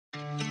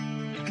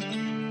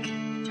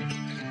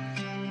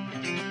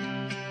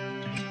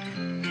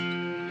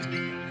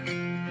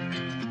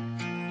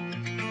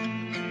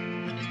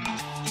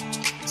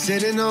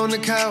Sitting on the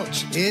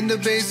couch in the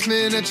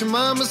basement at your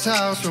mama's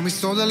house, when we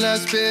stole the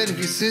last bit of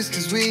your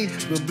sister's weed.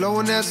 We're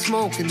blowing that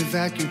smoke in the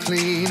vacuum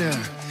cleaner.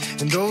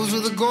 And those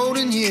were the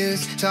golden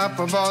years, top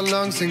of our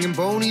lungs singing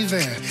Bon Iver.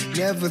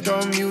 Never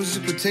thought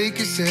music would take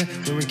us there.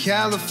 We're in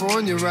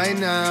California right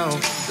now.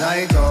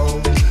 Like,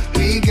 oh,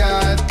 we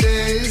got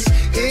this.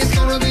 It's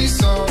gonna be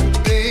so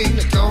big.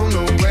 I don't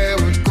know where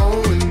we're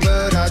going,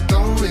 but I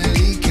don't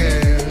really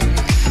care.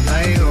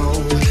 Like,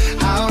 oh,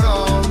 out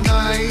all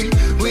night,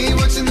 we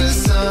watching the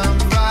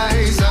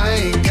sunrise. I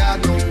ain't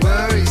got no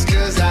worries,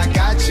 cause I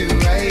got you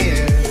right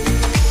here.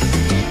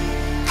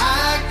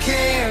 I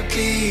can't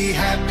be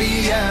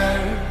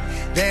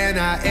happier than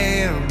I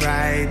am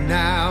right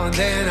now,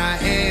 than I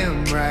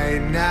am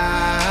right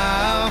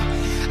now.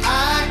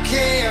 I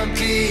can't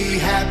be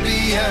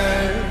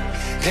happier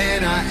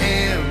than I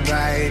am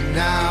right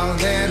now,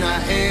 than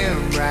I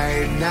am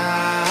right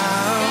now.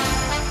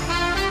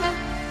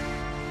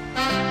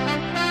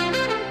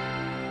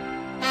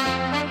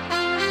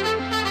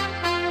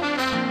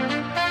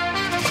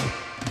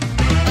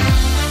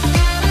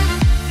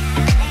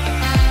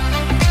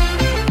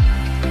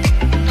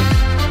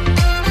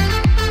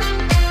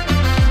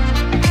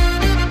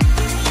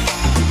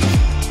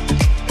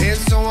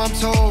 I'm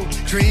told,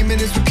 dreaming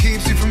is what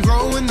keeps you from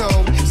growing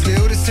old.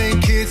 Still the same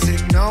kid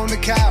sitting on the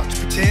couch,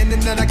 pretending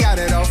that I got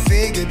it all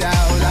figured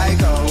out. Like,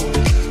 oh,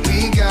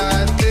 we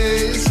got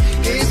this.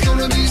 It's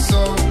gonna be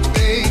so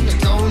big. I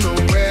don't know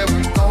where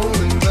we're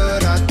going,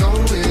 but I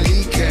don't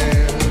really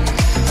care.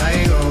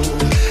 Like, oh,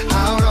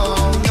 out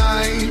all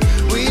night,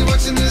 we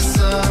watching the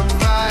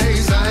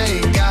sunrise. I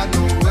ain't got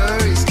no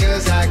worries,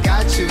 cause I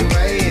got you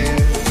right here.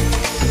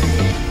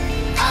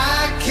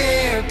 I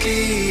can't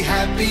be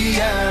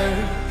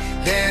happier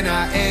than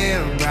I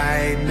am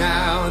right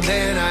now,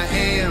 than I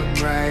am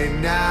right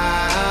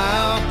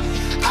now.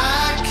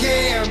 I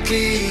can't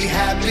be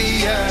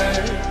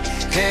happier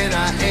than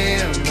I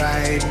am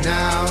right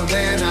now,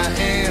 than I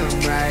am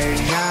right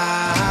now.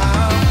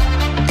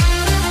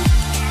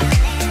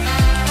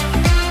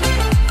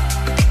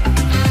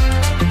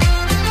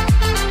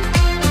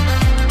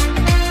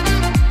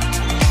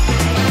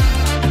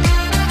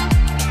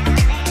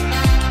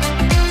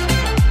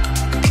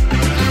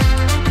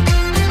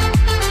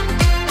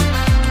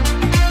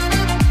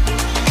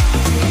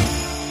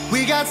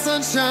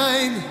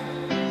 Sunshine,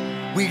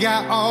 we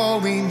got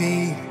all we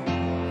need.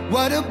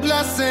 What a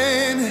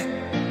blessing,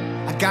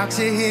 I got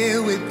you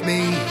here with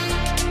me.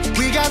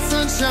 We got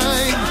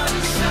sunshine,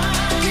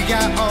 we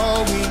got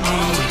all we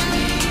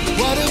need.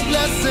 What a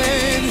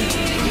blessing,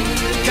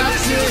 got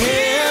you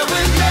here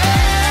with me.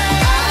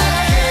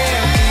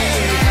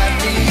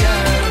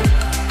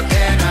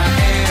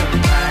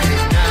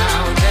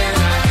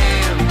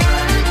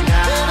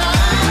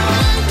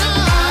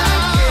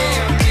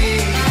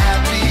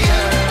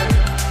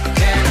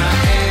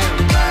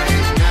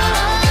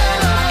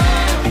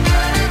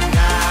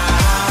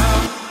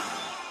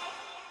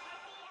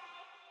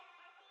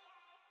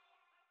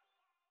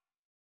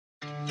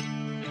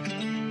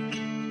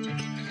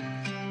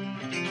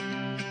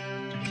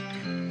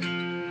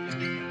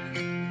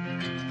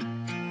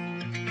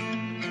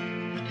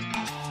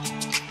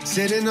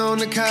 Sitting on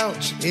the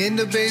couch in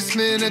the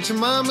basement at your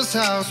mama's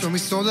house, when we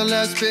stole the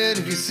last bit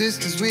of your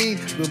sister's weed.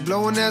 We're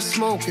blowing that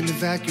smoke in the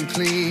vacuum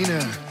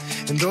cleaner.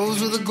 And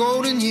those were the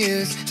golden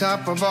years,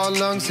 top of our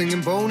lungs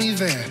singing Bon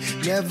Iver.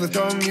 Never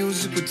thought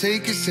music would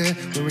take us there.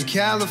 We're in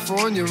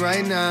California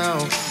right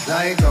now.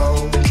 Like,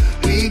 oh,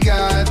 we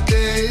got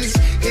this.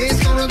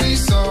 It's gonna be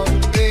so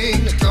big.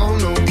 I don't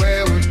know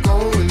where we're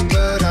going,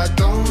 but I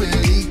don't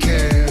really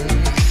care.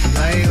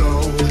 Like,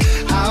 oh,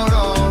 out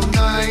all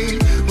night,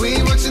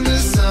 we watching the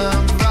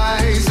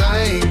sunrise. I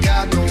ain't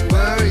got no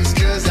worries,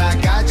 cause I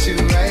got you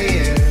right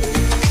here.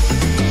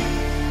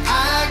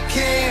 I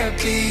can't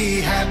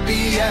be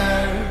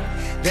happier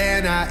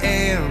than I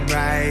am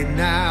right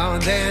now,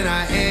 than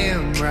I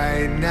am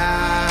right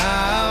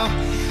now.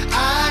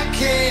 I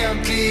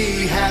can't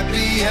be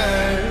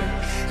happier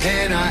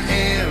than I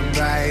am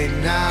right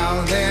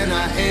now, than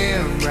I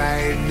am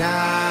right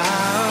now.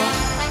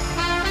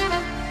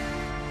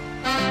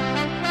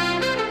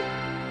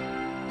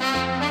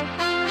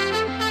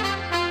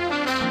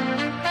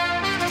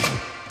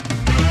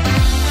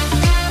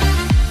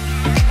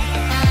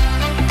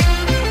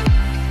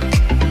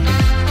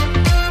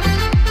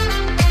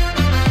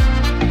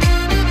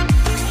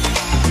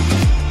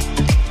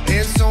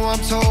 I'm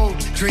told,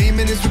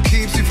 dreaming is what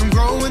keeps you from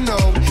growing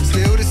old.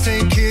 Still the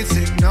same kid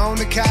sitting on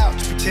the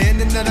couch,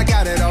 pretending that I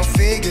got it all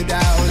figured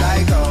out.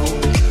 Like, oh,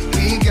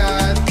 we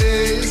got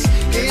this.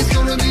 It's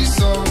gonna be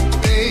so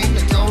big.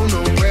 I don't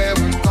know where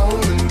we're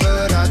going,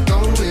 but I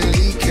don't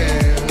really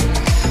care.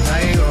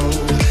 Like,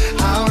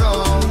 oh, out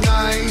all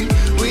night,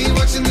 we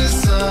watching the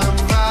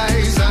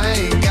sunrise. I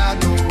ain't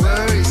got no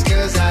worries,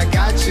 cause I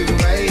got you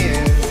right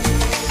here.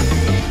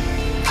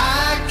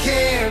 I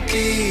can't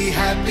be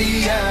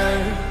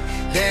happier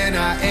than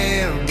I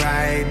am right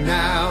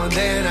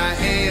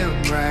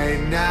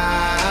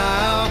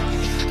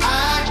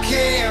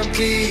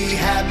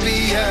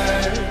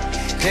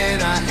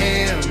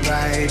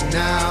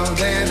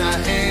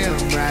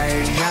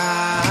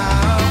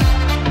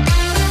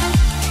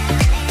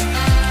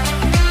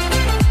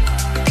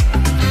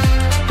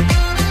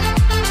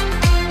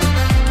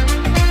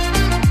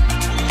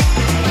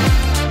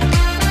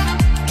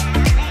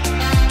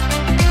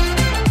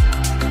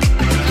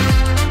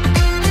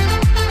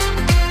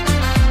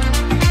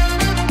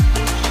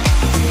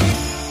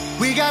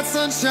got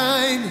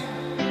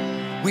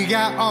sunshine, we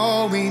got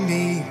all we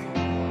need.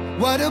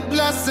 What a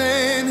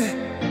blessing,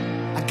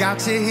 I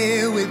got you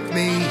here with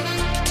me.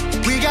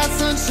 We got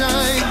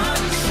sunshine,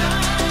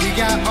 we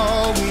got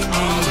all we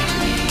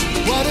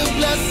need. What a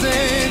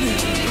blessing,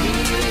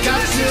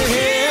 got you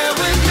here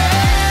with me.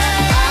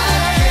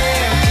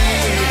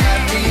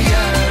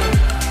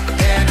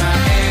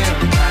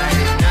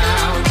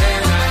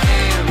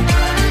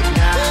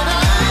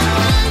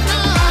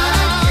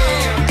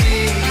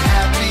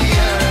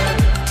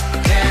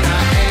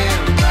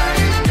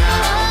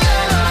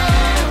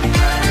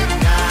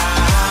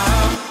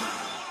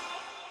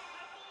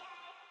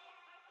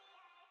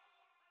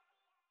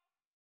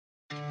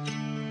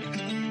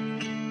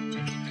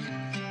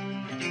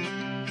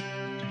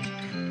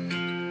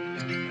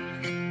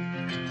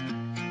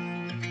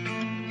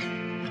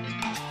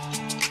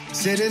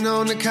 Sitting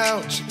on the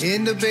couch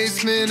in the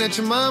basement at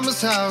your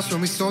mama's house,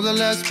 when we stole the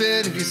last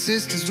bit of your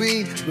sister's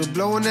weed, we were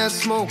blowing that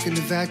smoke in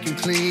the vacuum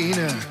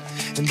cleaner.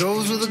 And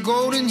those were the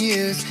golden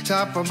years,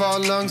 top of our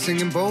lungs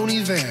singing Bon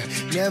Iver.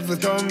 Never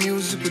thought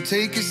music would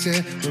take us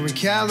there. We're in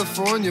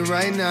California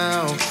right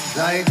now.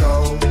 Like,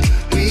 oh,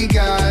 we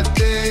got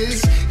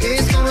this,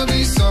 it's gonna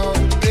be so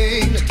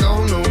big. I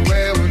don't know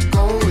where we're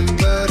going,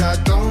 but I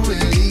don't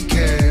really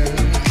care.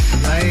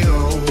 Like,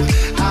 oh,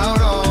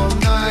 out all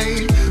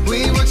night,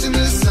 we watching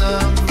the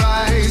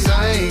sunrise.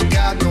 I ain't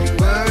got no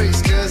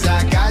worries, cause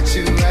I got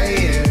you right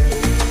here.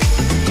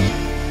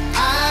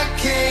 I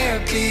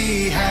can't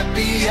be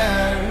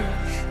happier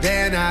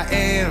than I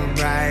am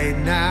right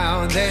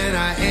now, than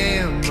I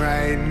am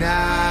right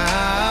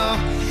now.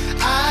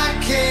 I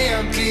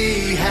can't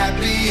be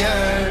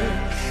happier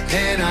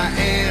than I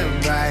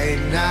am right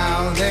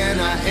now, than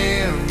I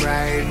am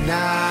right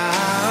now.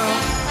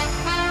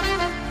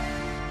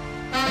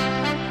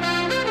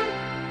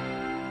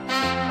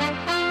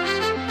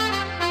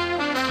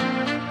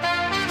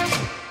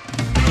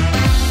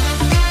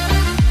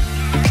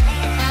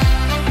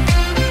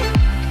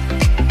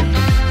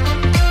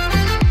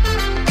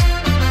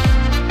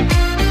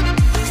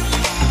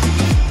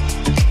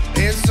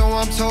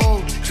 I'm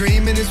told,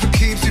 dreaming is what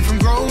keeps you from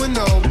growing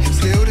old.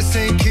 Still the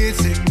same kid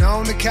sitting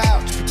on the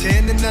couch,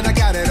 pretending that I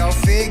got it all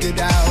figured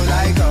out.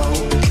 Like,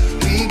 oh,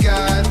 we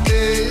got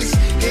this,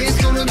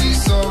 it's gonna be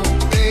so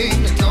big.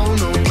 I don't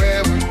know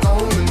where we're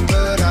going,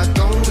 but I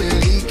don't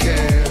really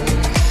care.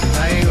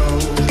 Like,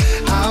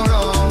 oh, out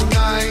all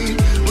night,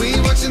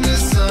 we watching the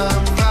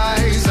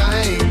sunrise. I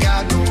ain't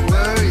got no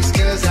worries,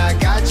 cause I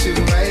got you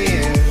right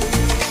here.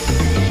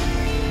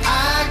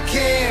 I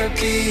can't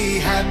be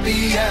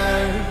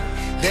happier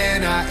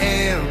than I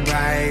am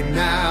right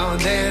now,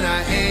 than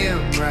I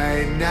am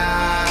right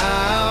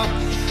now.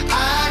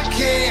 I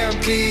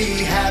can't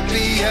be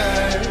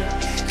happier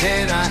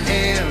than I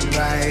am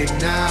right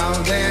now,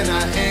 than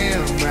I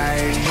am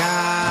right now.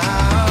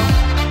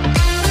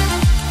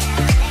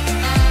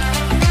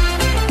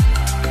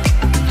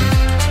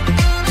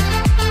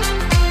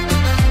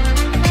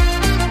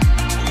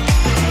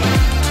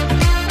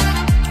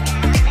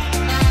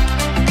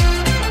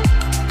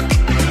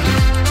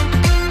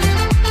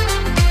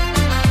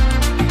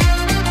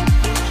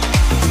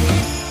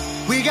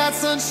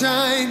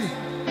 Sunshine,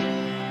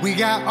 we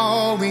got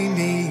all we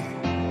need.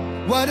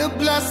 What a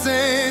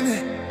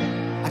blessing,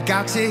 I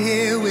got you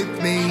here with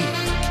me.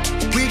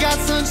 We got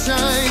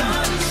sunshine,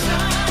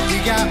 we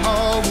got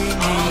all we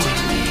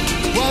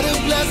need. What a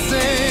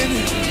blessing,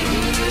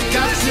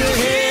 got you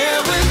here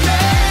with me.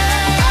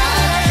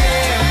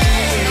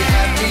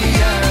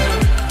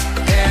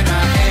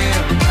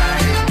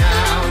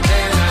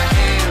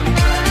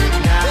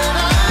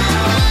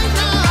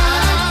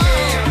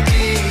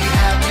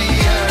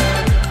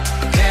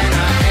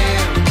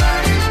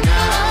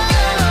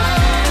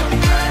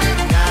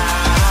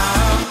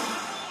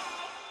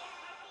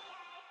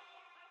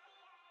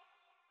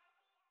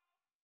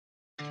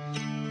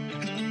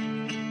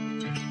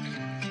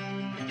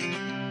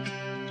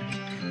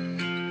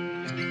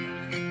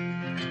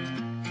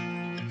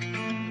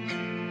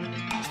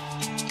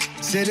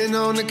 Sitting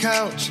on the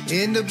couch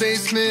in the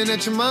basement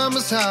at your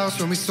mama's house,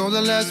 when we stole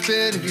the last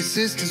bit of your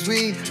sister's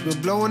weed, we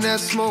were blowing that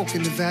smoke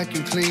in the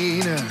vacuum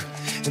cleaner.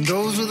 And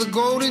those were the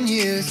golden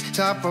years,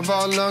 top of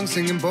our lungs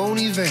singing Bon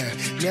Iver.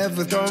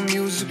 Never thought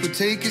music would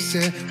take us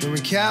there. We're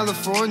in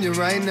California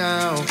right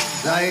now.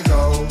 Like,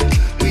 oh,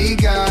 we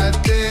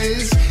got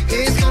this,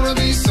 it's gonna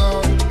be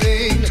so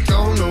big. I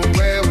don't know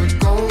where we're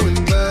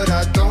going, but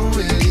I don't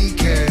really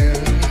care.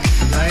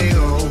 Like,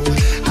 oh,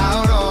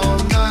 out all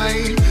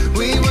night,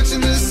 we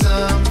watching the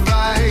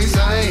sunrise.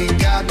 I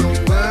ain't got no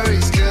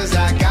worries, cause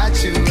I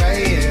got you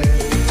right here.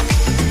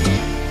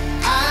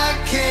 I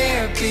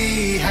can't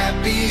be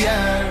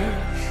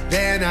happier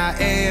than I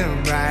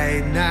am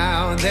right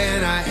now,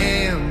 than I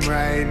am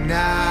right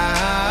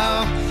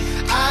now.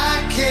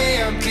 I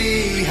can't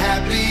be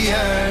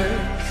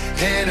happier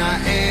than I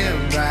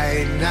am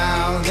right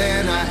now,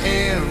 than I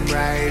am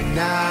right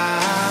now.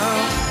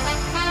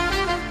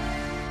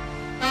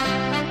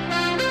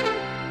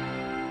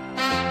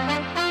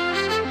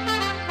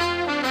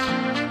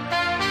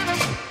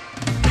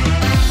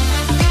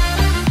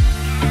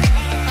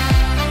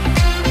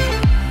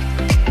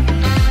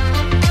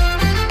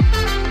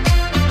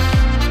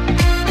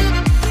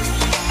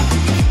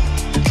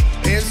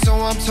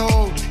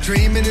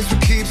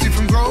 keeps you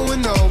from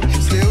growing old.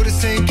 Still the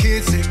same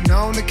kid sitting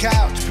on the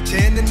couch,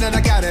 pretending that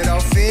I got it all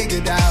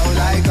figured out.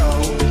 Like,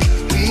 oh,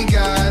 we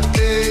got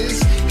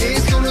this,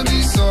 it's gonna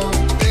be so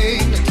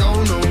big. I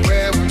don't know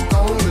where we're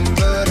going,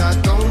 but I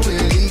don't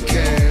really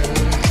care.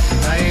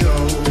 Like,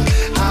 oh,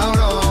 out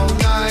all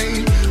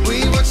night,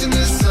 we watching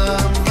the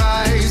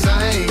sunrise.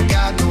 I ain't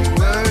got no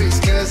worries,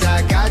 cause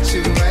I got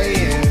you right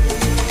here.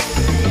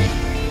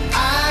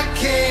 I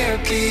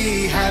can't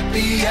be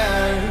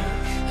happier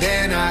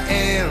than I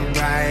am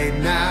right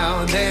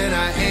now, than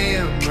I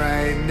am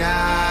right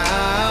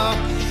now.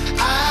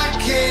 I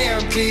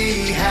can't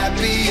be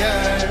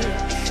happier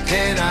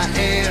than I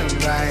am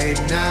right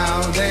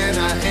now, than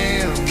I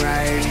am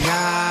right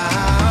now.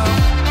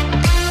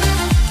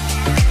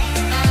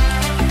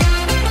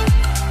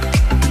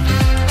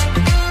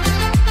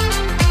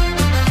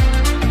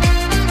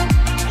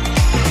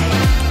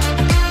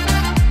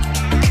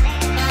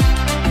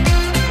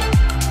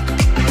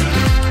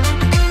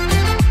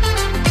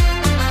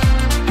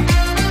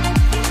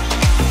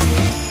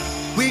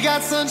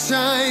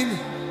 Sunshine,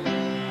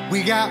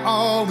 we got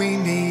all we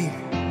need.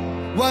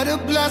 What a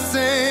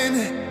blessing,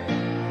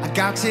 I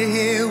got you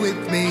here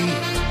with me.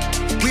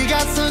 We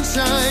got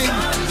sunshine,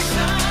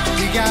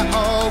 we got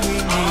all we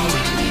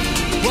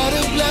need. What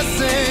a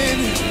blessing,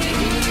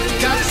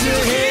 got you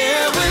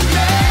here with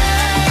me.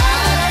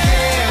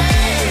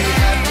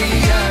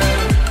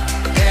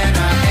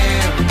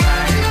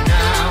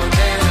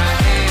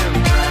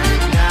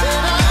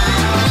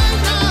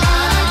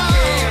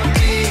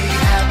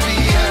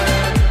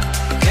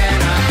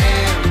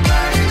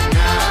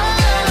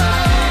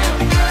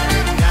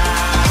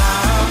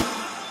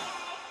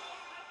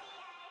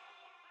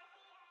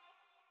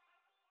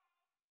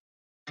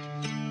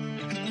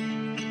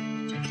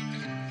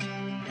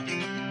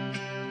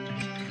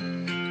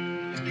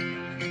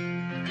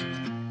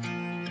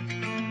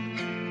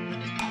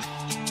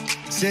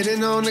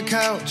 Sitting on the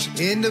couch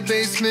in the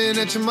basement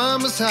at your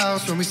mama's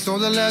house. When we stole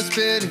the last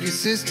bit of your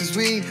sister's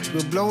weed, we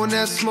were blowing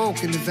that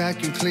smoke in the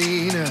vacuum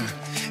cleaner.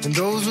 And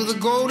those were the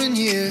golden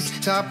years,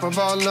 top of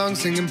our lungs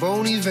singing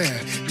Bon Iver.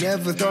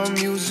 Never thought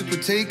music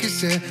would take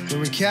us there.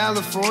 We're in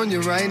California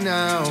right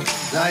now.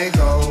 Like,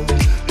 oh,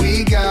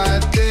 we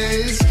got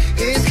this,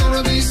 it's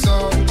gonna be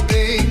so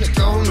big. I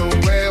don't know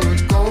where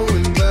we're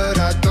going, but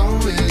I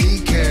don't really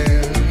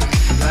care.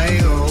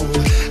 Like, oh,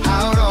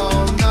 out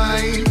all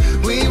night,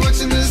 we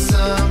watching the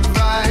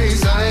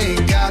sunrise. I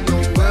ain't got no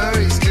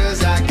worries,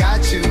 cause I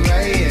got you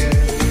right here.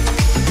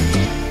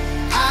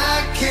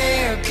 I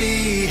can't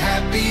be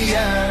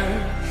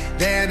happier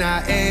than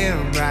I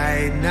am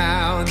right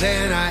now,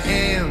 than I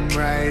am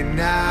right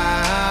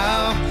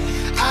now.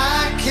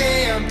 I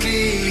can't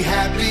be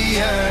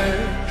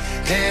happier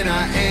than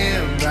I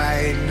am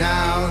right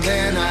now,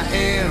 than I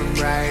am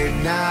right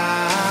now.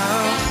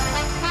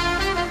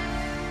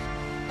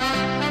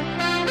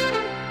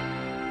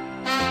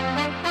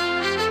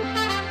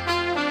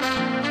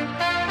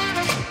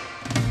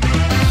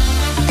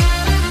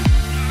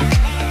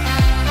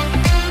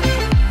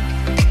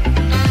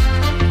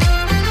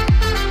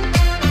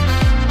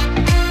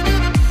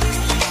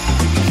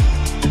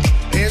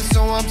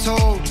 I'm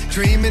told,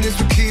 dreaming is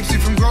what keeps you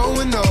from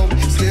growing old.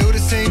 Still the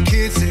same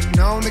kid sitting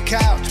on the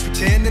couch,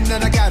 pretending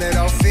that I got it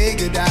all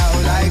figured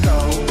out. Like,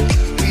 oh,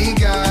 we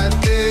got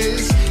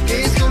this,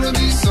 it's gonna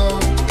be so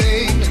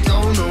big. I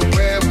don't know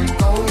where we're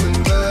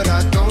going, but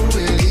I don't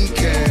really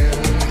care.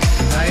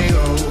 Like,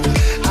 oh,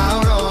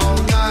 out all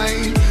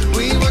night,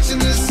 we watching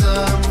the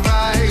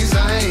sunrise.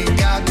 I ain't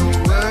got no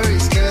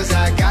worries, cause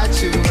I got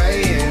you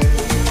right here.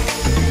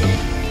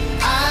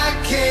 I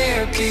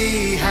can't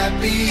be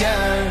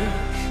happier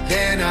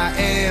than I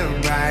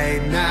am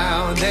right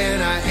now, than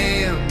I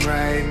am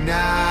right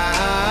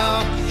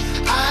now.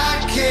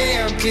 I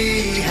can't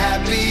be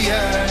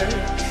happier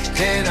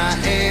than I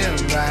am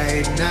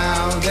right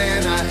now,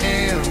 than I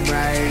am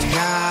right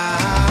now.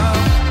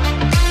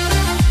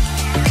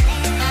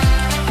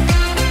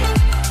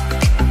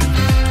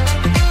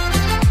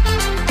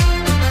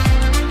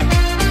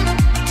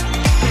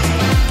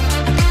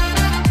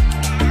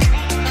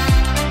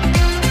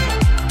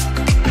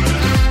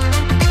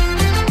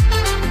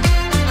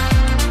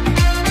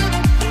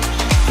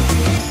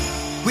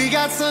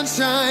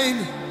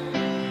 Sunshine,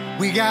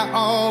 we got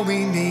all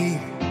we need.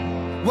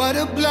 What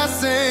a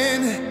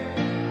blessing,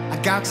 I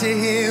got you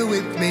here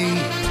with me.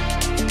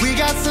 We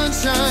got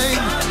sunshine,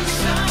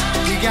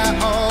 we got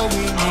all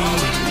we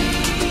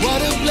need.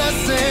 What a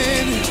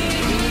blessing,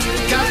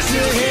 got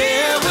you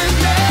here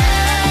with me.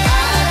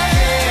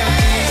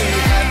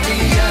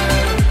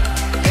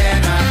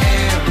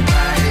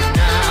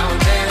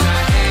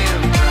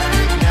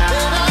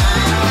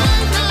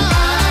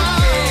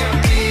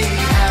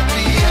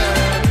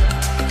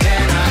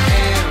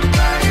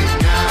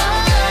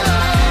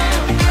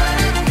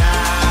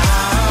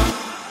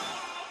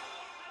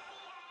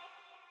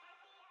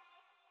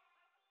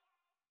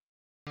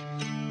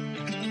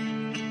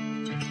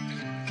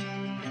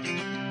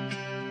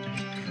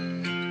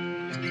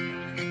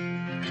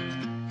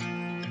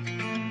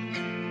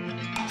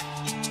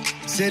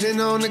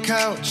 Sitting on the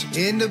couch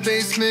in the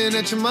basement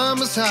at your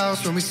mama's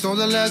house. When we sold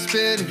the last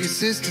bit of your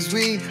sister's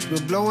weed, we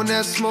were blowing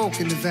that smoke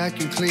in the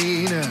vacuum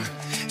cleaner.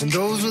 And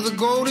those were the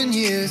golden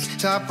years,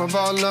 top of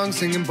our lungs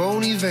singing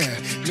Bon Iver.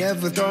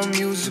 Never thought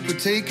music would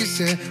take us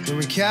there.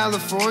 We're in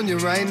California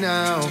right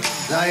now.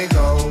 Like,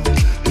 oh,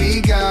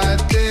 we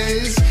got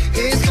this.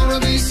 It's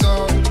gonna be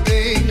so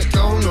big. I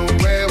don't know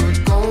where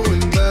we're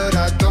going, but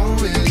I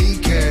don't really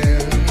care.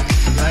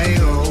 Like,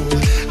 oh,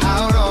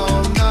 out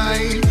all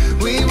night,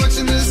 we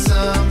watching the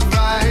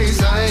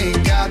sunrise. I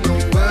ain't got no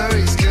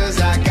worries,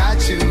 cause I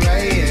got you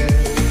right here.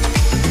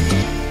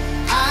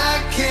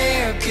 I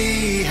can't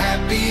be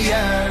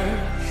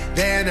happier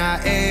than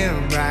I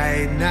am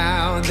right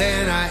now,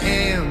 than I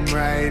am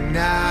right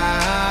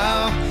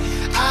now.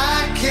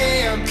 I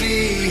can't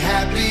be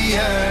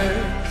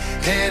happier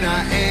than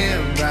I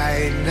am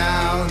right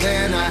now,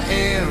 than I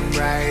am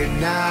right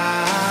now.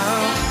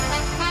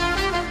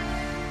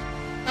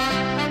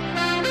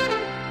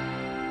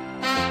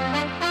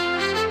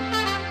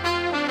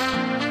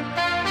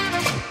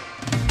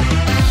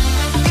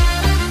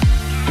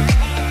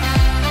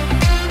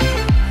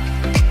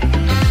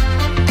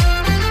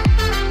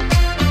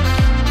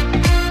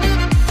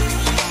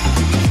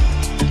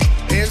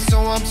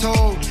 I'm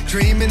told,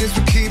 dreaming is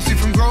what keeps you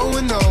from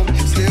growing old.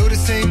 Still the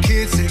same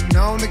kid sitting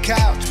on the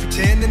couch,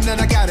 pretending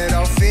that I got it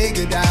all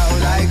figured out.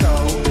 Like,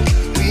 oh,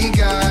 we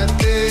got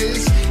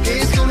this.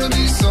 It's gonna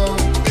be so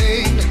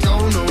big. I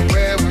don't know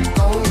where we're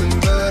going,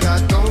 but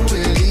I don't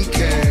really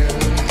care.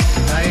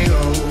 Like,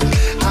 oh,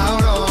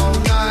 out all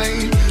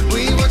night,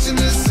 we watching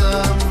the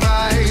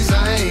sunrise.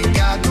 I ain't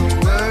got no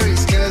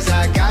worries, cause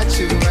I got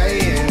you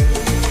right here.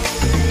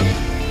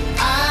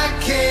 I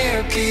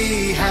can't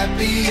be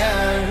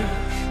happier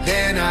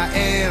than I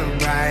am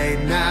right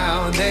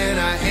now, than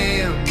I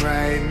am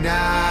right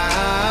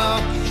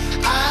now.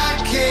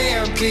 I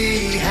can't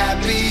be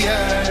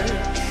happier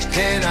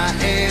than I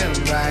am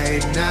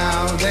right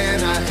now,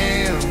 than I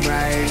am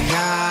right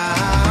now.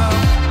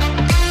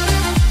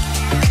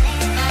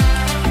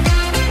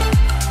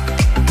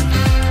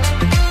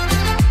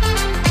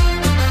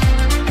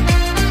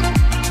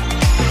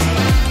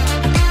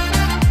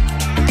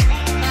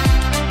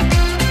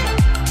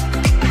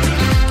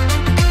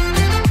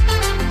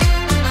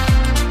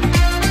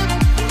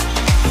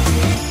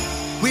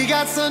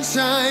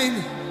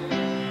 Sunshine,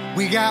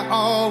 we got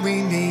all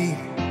we need.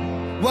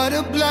 What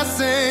a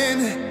blessing,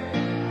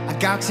 I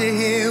got you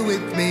here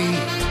with me.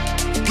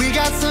 We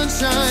got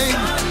sunshine,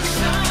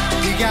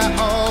 we got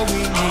all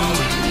we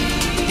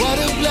need. What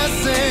a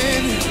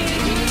blessing,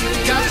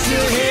 got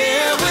you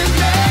here with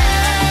me.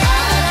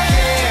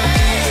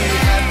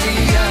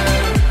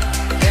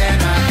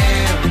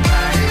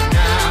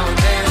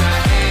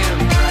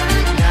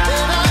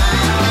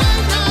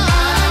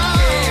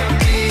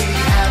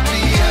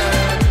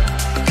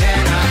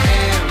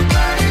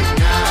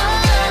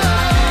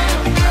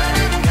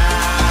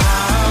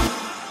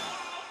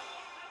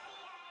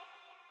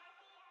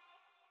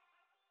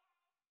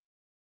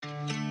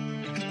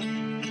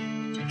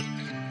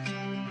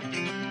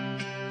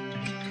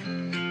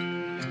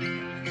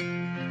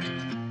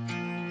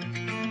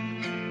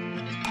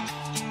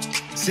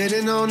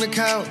 Sitting on the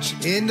couch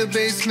in the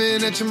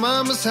basement at your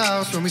mama's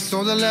house. When we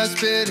sold the last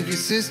bit of your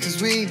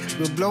sister's weed,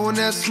 we were blowing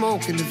that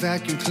smoke in the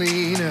vacuum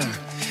cleaner.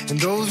 And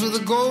those were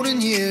the golden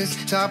years,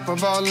 top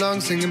of our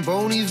lungs singing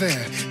Bon Iver.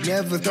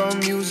 Never thought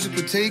music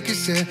would take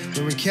us there.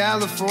 We're in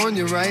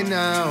California right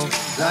now.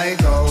 Like,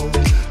 oh,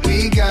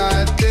 we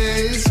got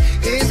this.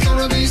 It's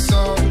gonna be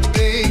so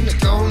big. I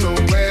don't know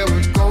where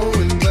we're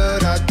going,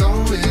 but I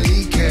don't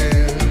really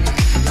care.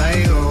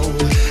 Like, oh,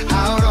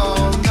 out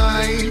all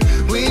night,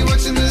 we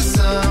watching the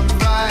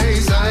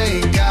sunrise. I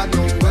ain't got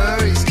no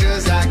worries,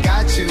 cause I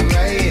got you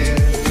right here.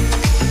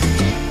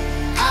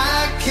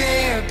 I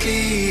can't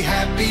be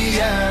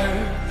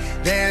happier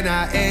than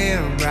I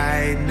am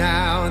right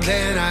now,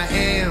 than I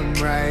am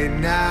right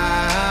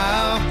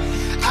now.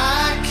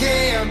 I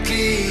can't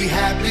be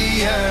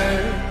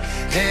happier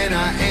than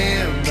I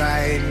am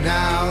right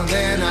now,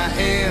 than I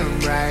am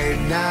right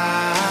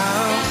now.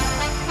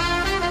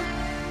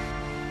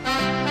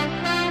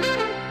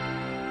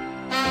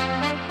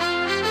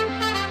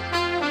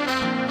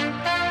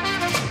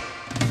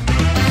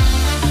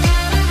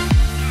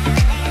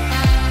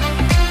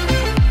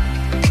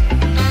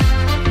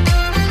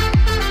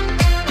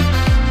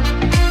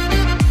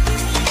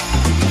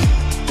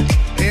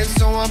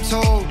 I'm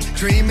told,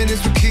 dreaming is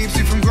what keeps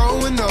you from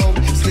growing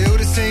old. Still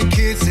the same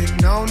kid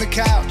sitting on the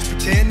couch,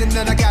 pretending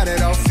that I got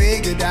it all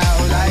figured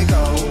out. Like,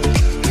 oh,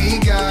 we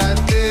got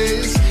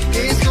this.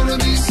 It's gonna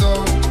be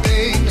so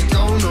big. I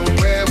don't know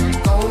where we're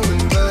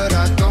going, but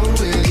I don't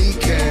really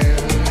care.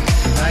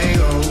 Like,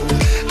 oh,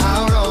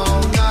 out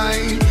all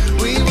night,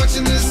 we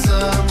watching the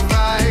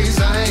sunrise.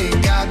 I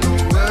ain't got no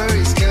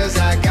worries, cause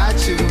I got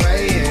you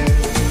right here.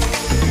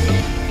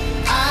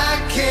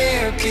 I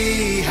can't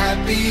be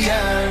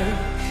happier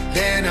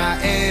than I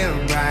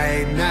am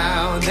right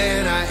now,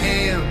 than I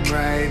am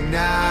right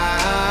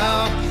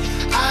now.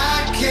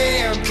 I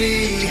can't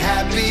be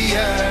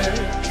happier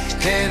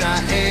than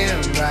I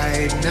am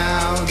right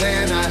now,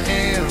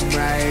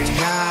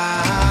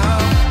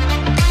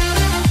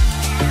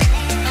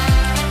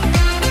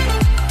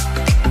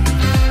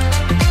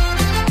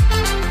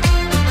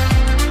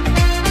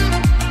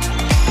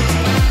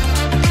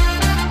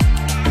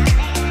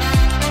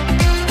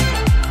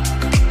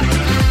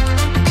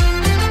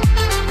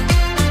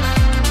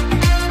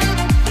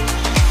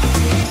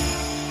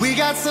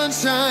 got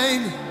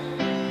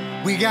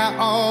sunshine, we got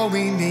all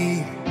we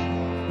need.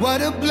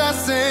 What a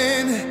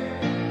blessing,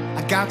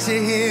 I got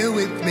you here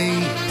with me.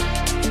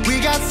 We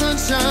got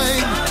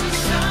sunshine,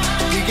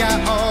 we got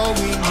all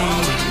we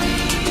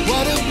need.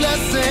 What a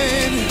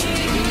blessing,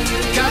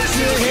 got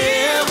you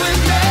here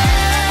with me.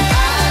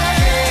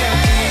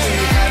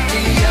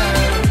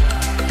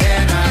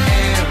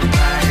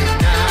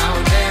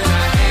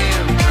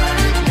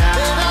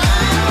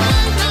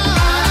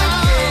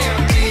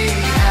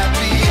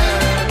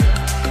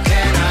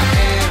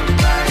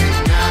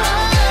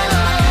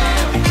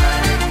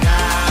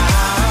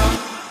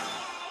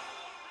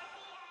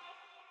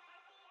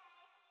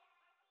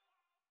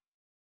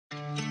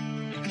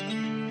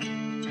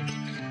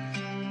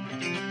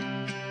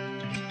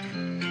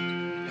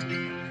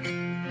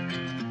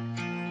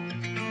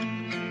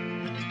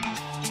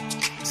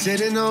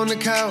 Sitting on the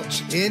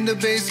couch in the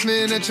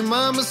basement at your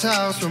mama's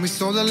house, when we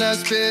stole the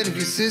last bit of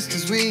your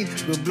sister's weed,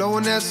 we were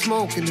blowing that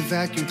smoke in the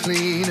vacuum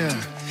cleaner.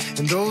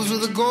 And those were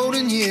the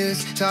golden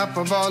years, top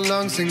of our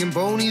lungs singing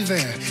Bon Iver.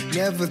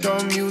 Never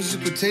thought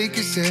music would take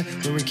us there.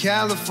 We're in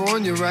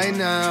California right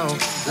now.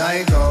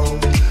 Like, oh,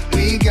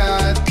 we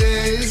got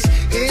this.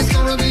 It's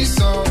gonna be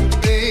so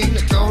big.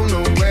 I don't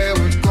know where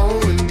we're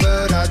going,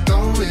 but I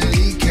don't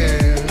really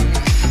care.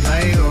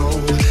 Like,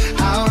 oh,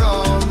 out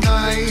all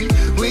night,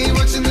 we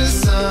watching the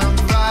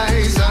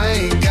sunrise. I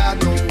ain't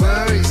got no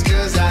worries,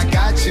 cause I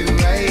got you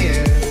right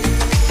here.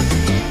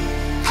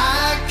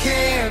 I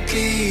can't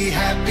be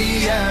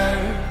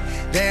happier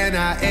than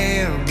I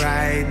am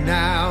right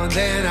now,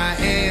 than I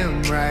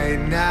am right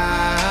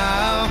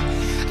now.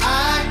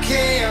 I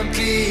can't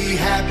be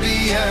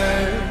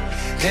happier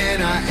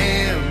than I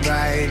am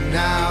right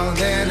now,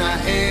 than I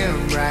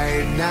am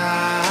right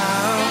now.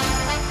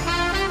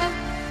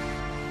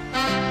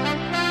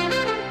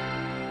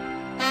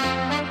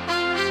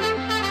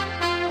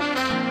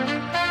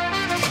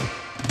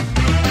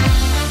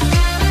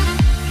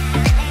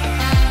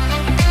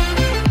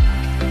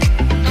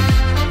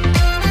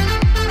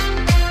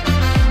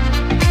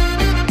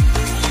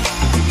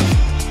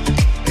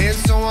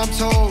 I'm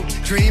told,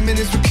 dreaming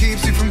is what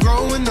keeps you from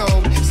growing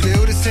old.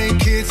 Still the same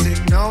kid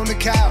sitting on the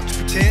couch,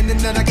 pretending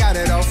that I got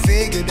it all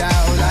figured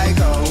out. Like,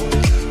 oh,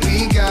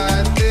 we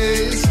got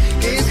this.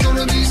 It's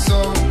gonna be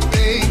so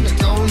big. I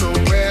don't know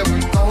where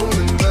we're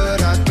going,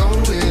 but I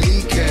don't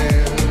really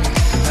care.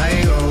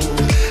 Like,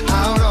 oh,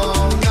 out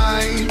all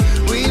night,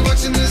 we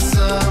watching the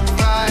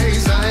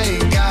sunrise. I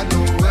ain't got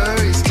no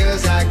worries,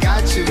 cause I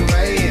got you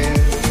right here.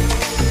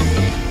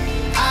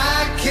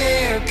 I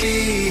can't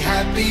be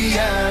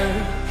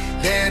happier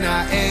than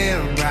I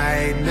am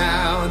right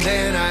now,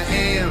 than I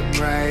am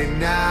right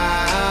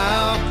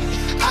now.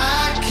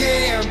 I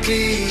can't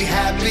be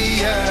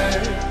happier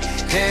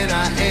than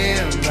I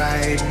am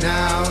right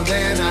now,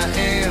 than I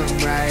am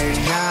right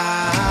now.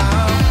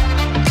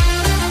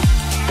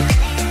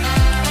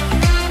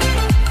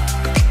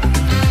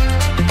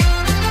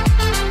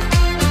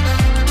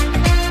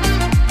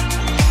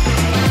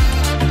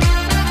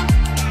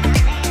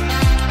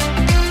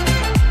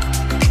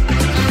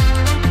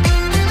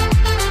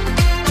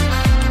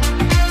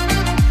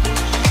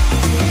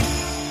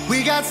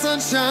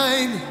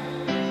 Sunshine,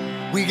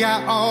 we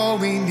got all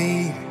we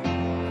need.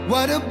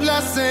 What a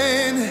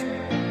blessing,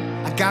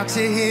 I got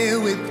you here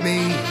with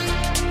me.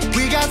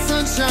 We got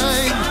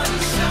sunshine,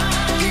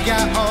 we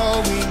got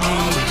all we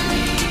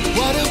need.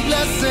 What a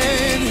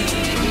blessing,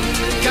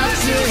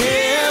 got you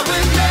here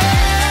with me.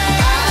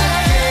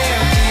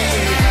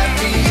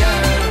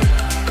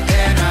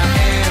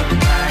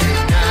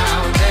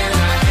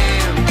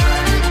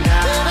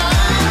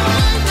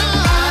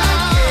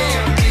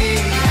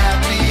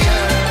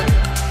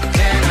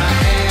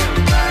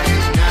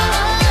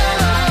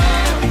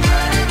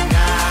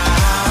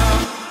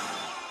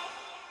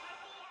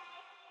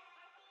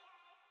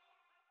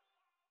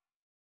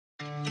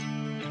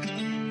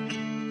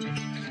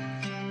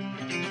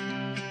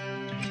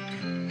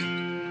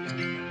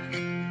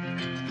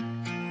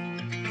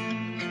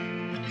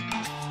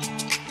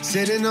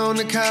 Sitting on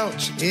the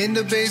couch in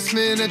the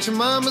basement at your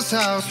mama's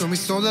house, when we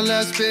stole the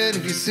last bit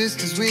of your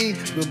sister's weed,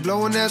 we were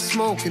blowing that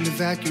smoke in the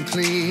vacuum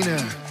cleaner.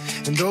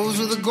 And those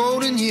were the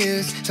golden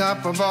years,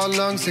 top of our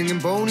lungs singing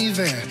Bon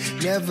Iver.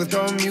 Never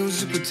thought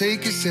music would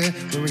take us there.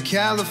 We're in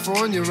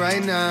California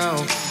right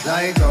now.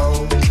 Like,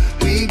 oh,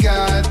 we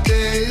got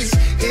this.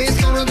 It's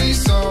gonna be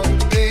so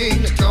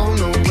big. I don't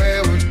know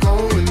where we're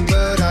going,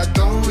 but I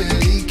don't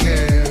really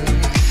care.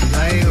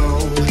 Like,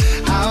 oh,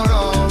 out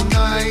all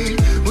night,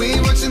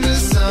 we watching the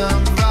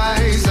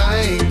sunrise. I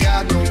ain't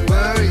got no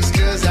worries,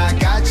 cause I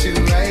got you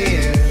right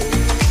here.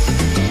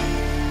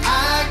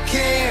 I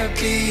can't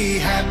be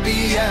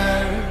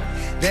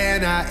happier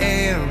than I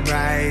am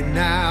right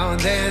now,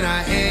 than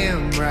I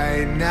am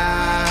right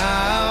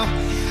now.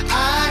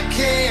 I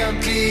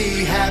can't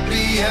be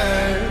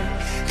happier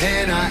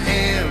than I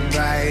am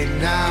right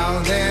now,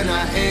 than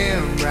I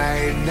am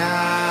right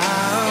now.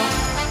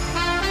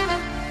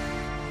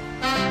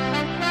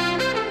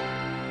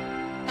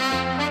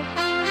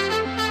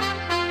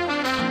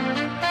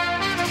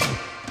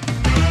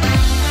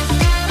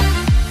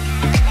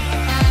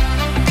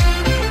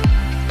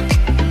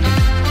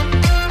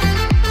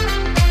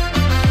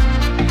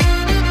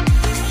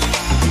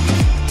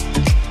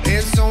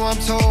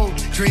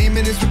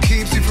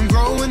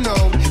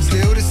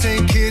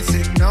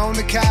 on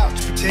the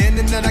couch,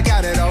 pretending that I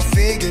got it all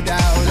figured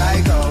out.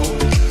 Like, oh,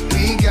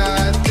 we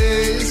got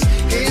this,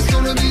 it's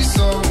gonna be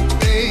so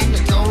big.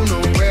 I don't know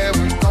where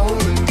we're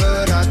going,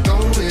 but I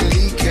don't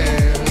really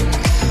care.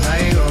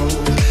 Like, oh,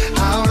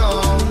 out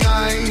all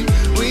night,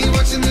 we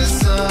watching the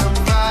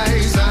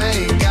sunrise. I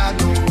ain't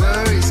got no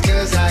worries,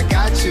 cause I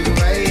got you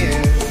right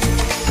here.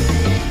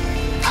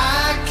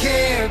 I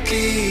can't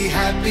be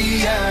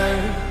happier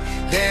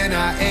than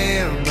I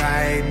am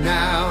right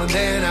now,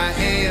 than I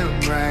am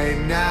right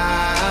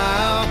now.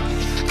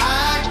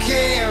 I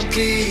can't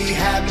be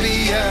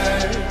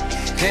happier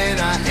than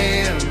I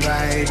am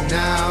right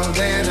now,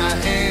 than I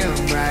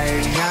am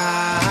right now.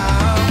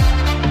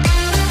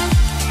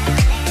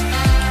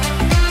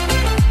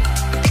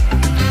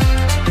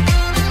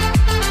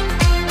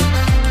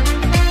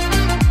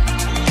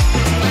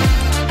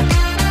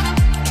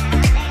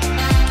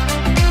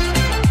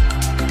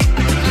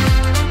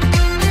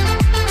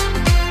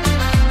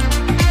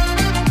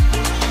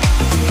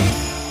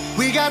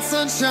 We got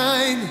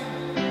sunshine,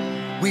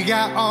 we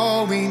got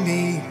all we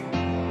need.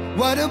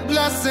 What a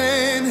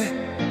blessing,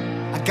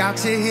 I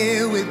got you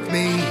here with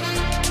me.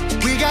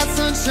 We got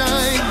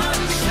sunshine,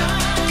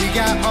 we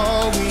got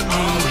all we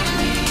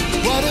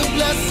need. What a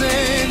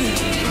blessing,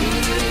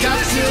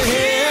 got you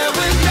here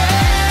with me.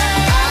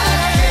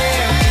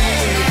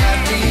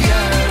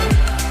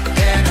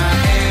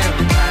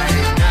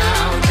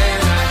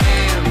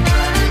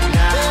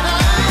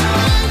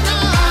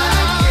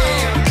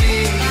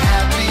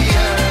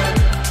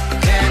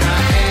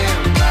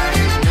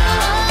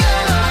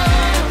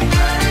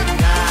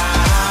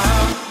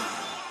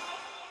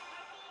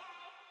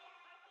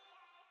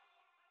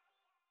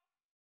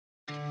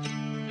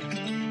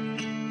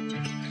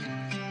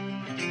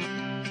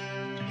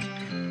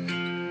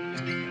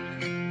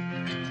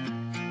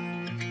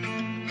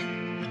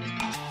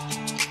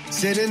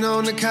 Sitting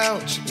on the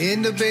couch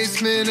in the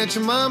basement at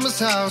your mama's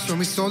house, when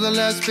we sold the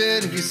last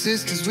bit of your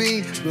sister's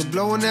weed, we're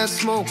blowing that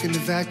smoke in the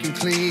vacuum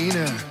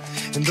cleaner.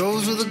 And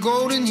those were the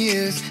golden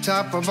years,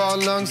 top of our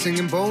lungs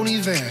singing Bon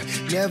Iver.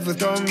 Never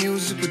thought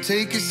music would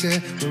take us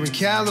there. We're in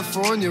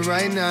California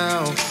right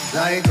now.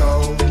 Like,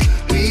 oh,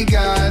 we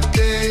got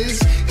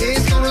this,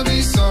 it's gonna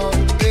be so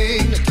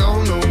big. I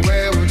don't know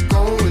where we're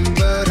going,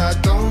 but I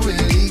don't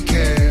really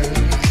care.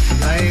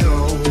 Like,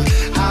 oh,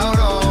 out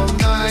all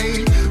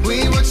night,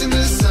 we watching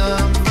the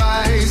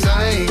sunrise.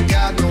 I ain't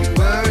got no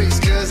worries,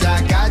 cause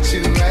I got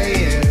you right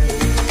here.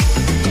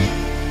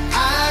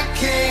 I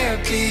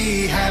can't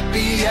be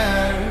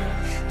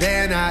happier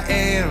than I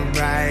am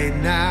right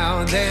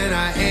now, than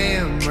I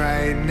am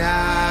right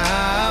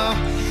now.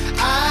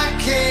 I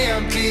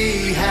can't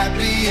be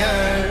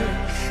happier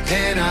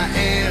than I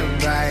am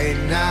right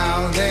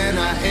now, than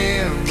I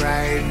am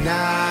right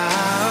now.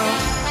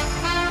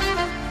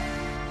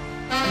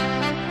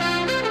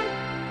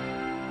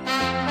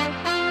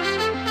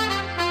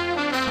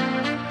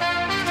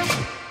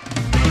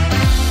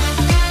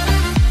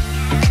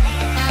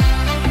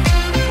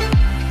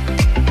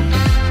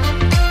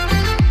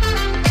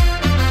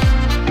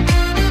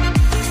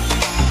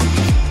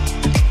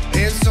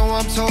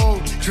 I'm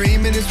told,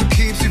 dreaming is what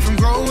keeps you from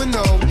growing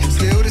old.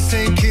 Still the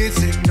same kid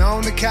sitting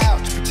on the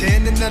couch,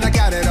 pretending that I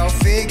got it all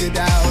figured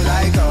out.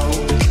 Like, oh,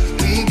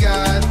 we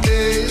got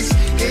this,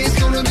 it's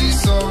gonna be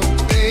so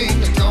big.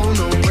 I don't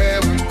know where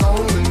we're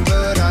going,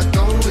 but I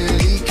don't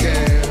really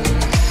care.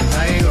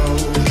 Like, oh,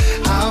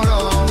 out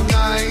all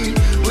night,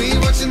 we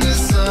watching the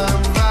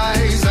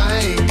sunrise. I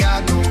ain't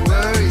got no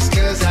worries,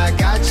 cause I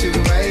got you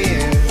right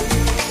here.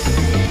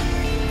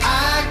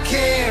 I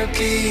can't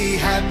be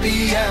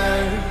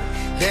happier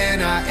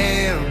than I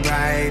am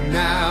right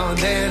now,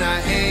 than I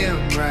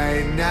am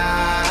right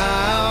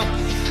now.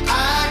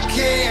 I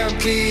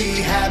can't be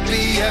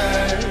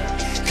happier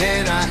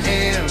than I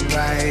am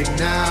right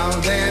now,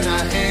 than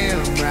I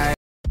am right.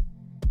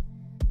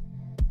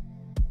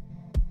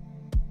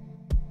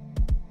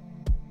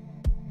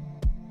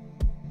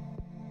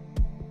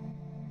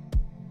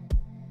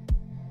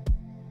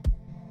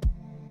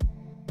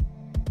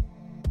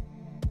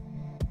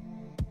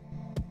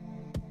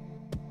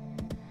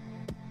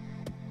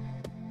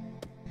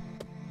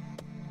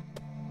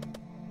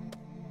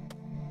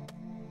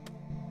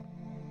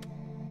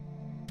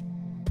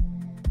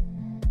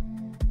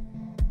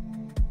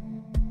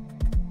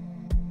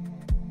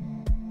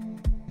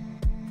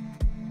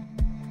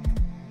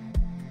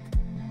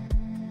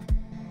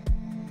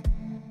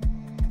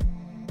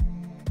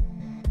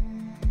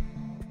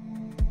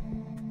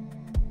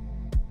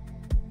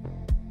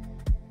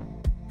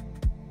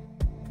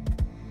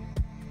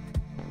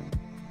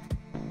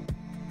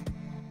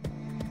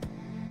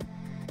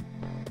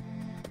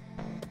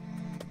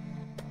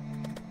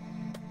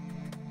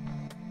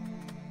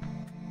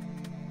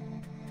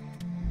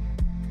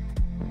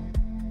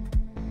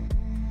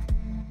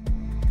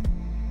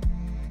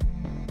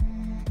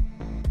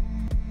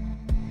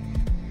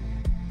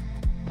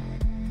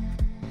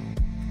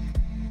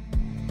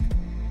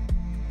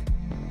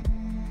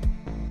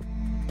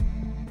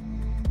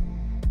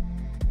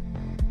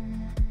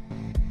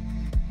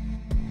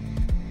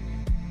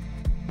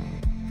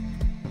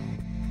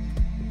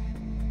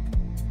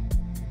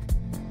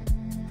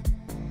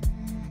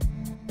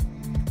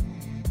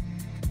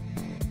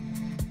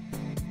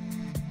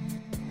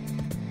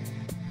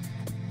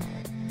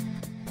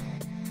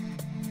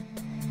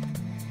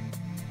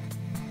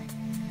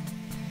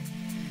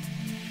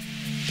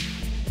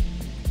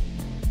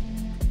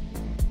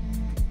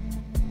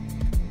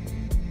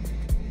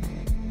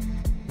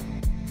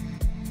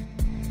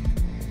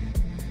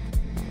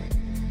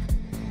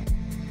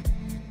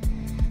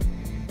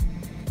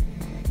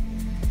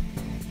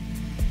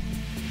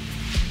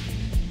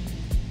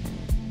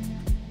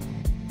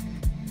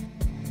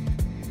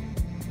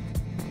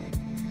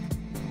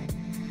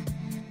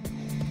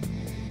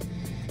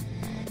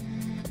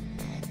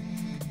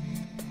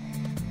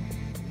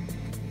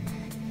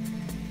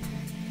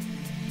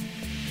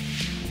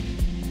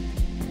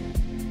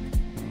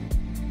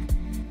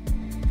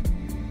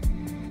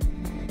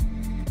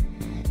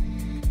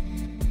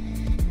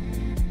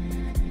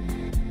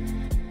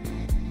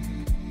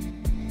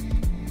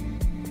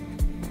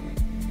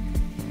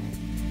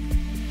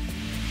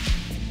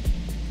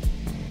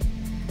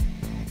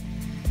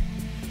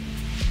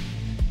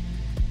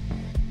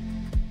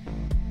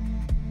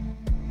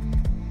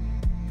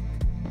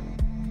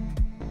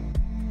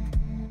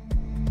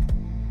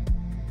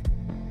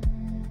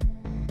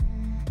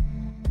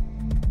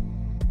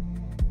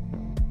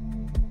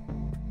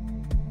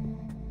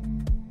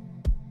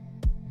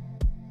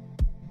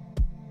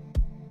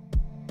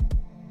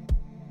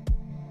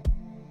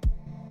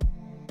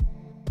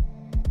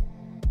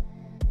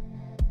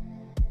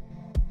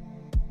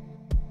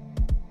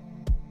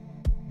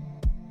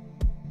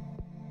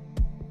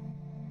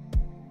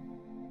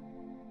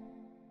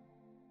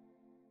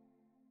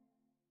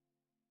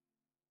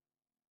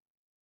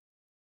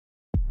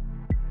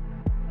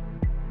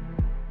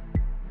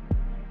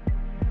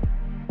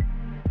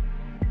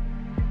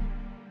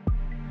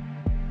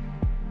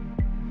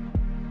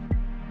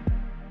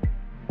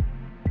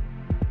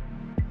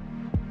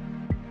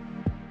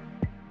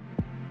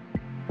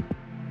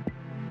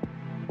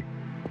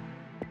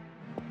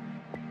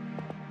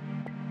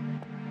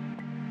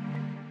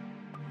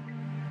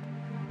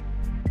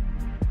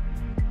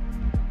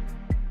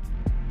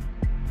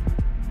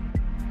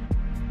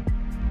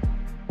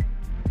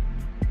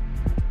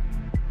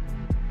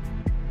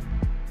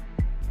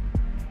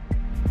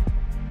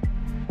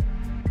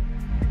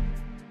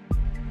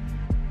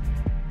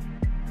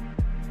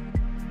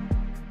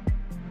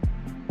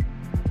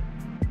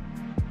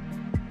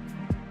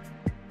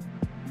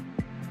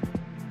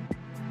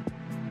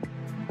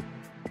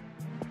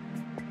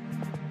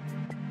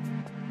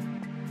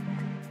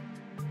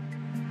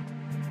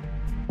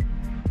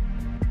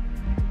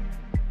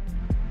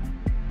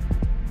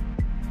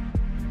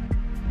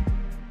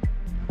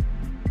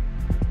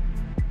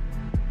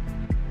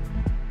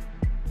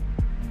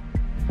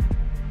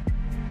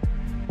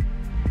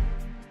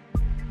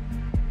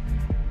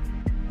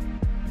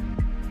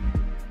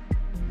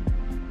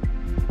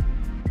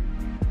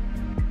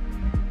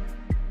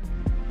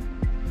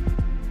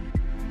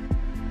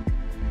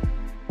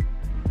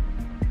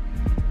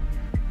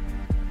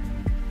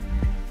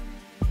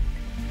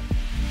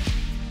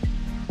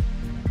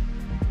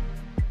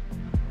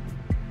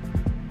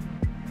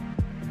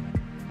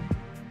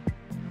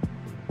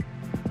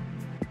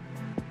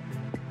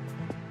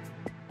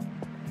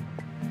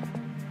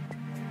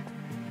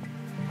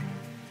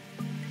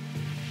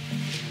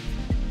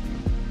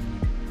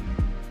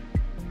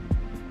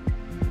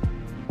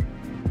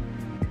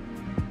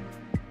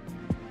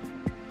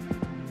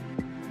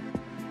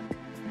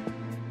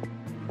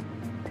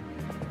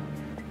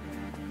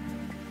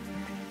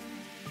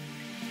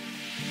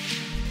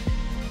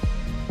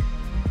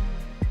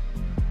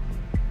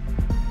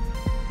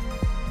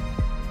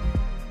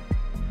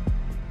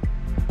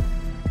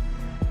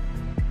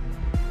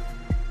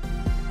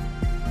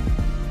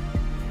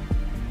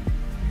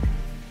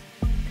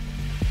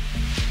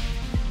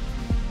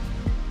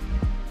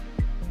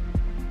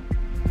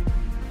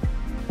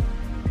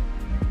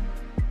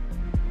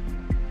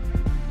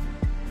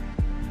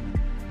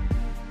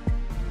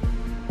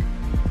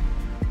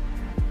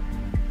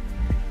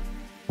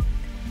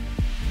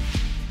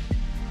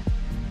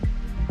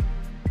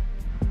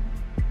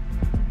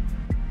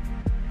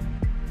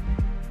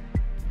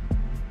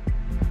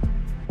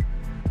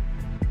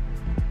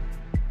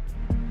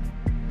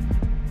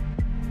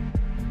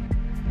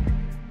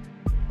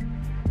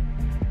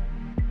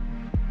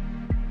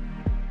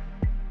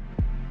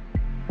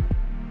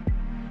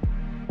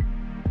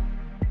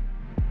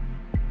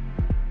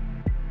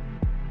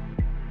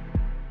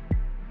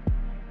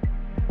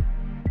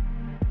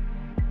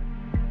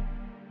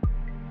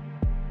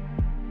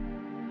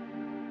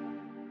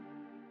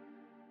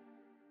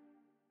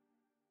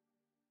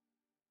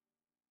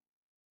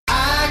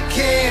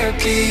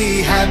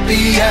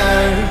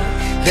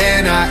 happier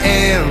than I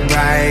am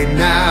right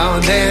now,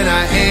 than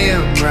I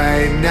am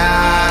right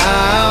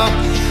now.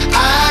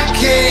 I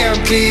can't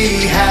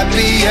be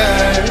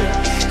happier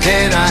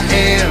than I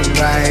am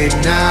right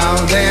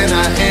now, than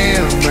I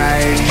am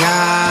right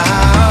now.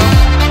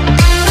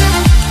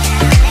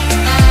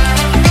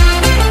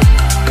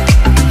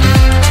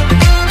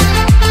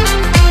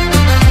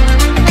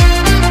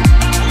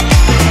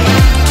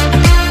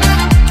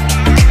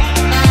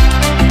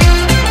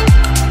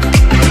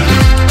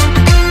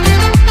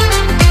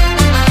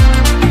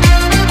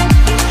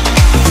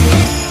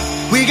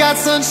 We got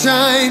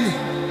sunshine,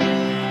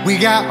 we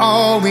got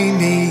all we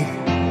need.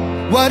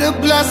 What a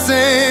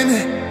blessing,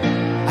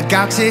 I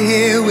got you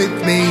here with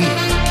me.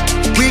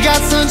 We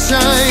got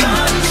sunshine,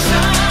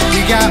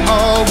 we got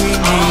all we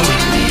need.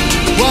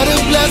 What a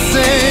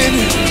blessing,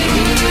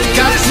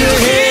 got you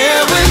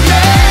here with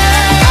me.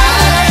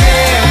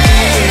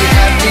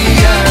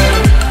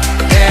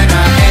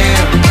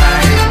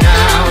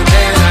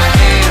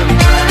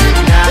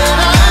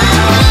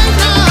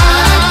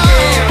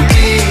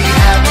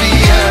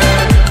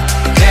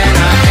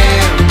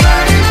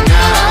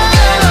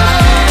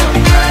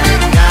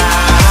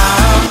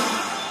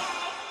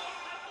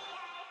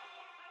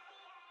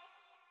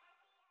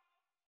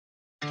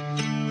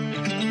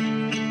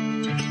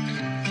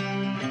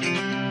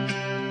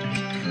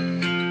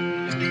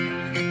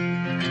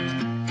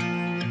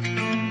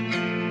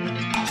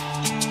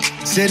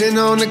 Sitting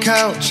on the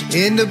couch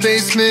in the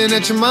basement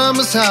at your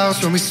mama's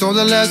house, when we stole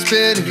the last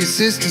bit of your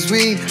sister's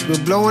weed.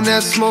 We're blowing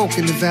that smoke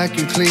in the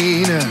vacuum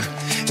cleaner.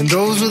 And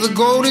those were the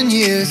golden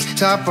years,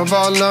 top of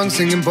our lungs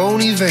singing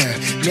Bon Iver.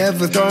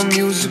 Never thought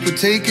music would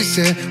take us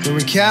there. We're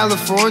in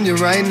California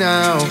right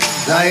now.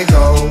 Like,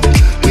 oh,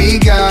 we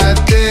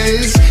got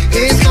this,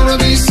 it's gonna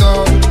be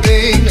so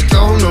big. I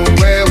don't know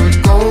where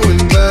we're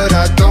going, but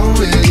I don't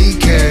really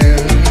care.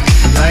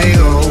 Like,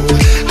 oh,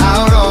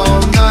 out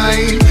all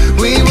night,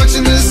 we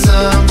watching the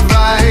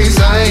sunrise.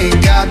 I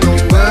ain't got no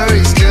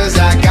worries, cause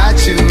I got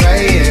you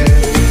right here.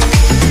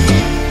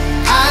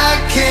 I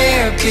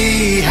can't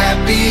be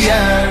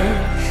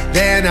happier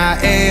than I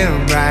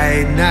am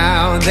right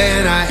now,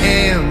 than I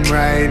am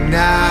right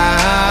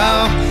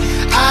now.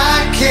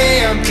 I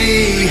can't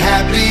be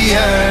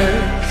happier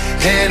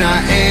than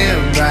I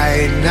am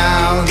right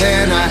now,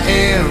 than I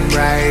am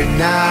right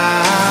now.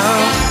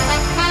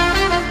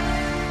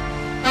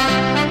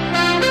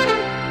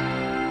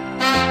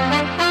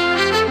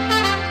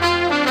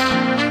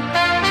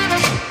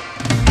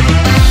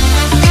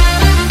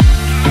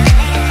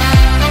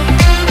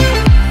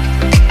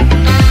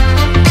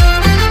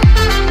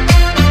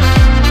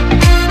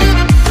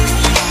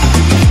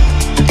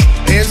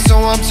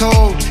 I'm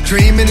told,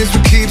 dreaming is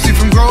what keeps you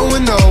from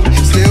growing old.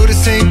 Still the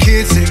same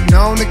kid sitting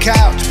on the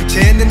couch,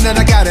 pretending that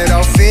I got it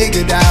all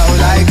figured out.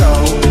 Like,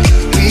 oh,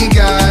 we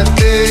got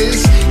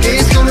this,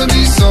 it's gonna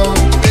be so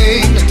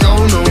big. I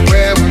don't know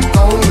where we're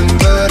going,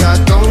 but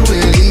I don't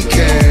really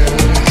care.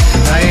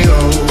 Like,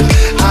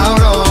 oh,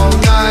 out all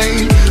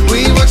night,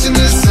 we watching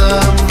the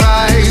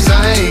sunrise.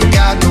 I ain't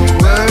got no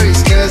worries,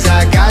 cause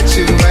I got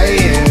you right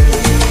here.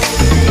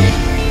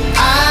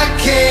 I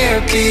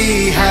can't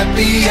be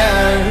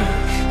happier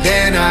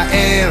than I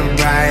am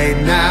right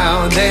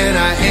now, than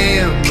I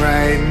am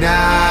right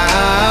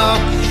now.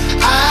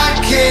 I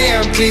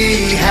can't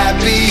be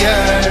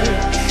happier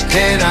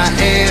than I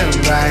am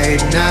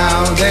right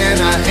now, than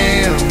I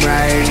am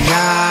right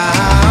now.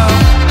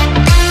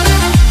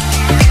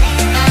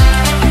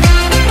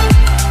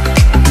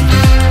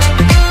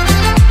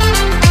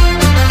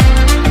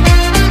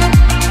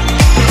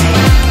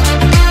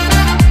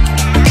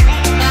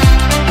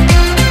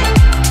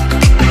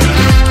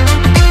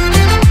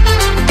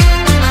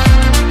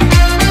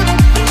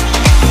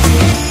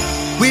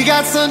 We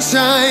got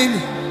sunshine,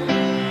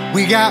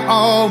 we got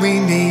all we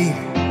need.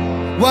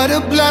 What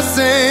a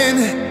blessing,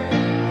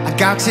 I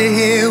got you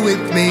here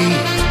with me.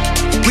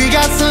 We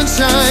got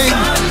sunshine,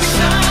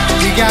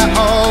 we got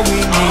all we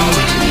need.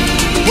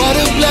 What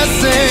a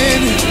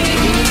blessing,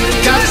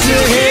 got you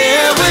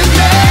here with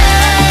me.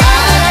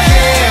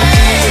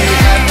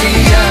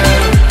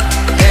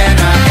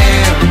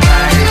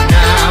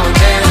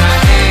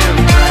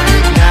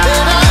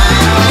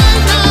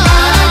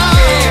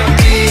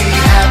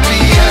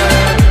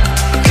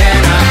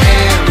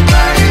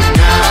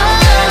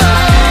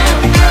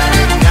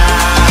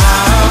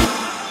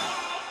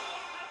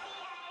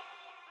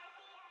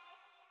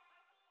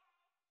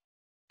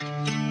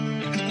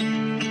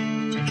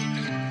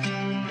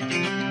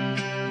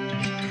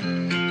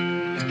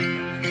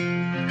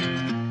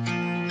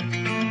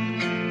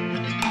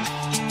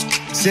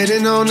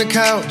 Sitting on the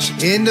couch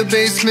in the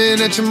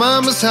basement at your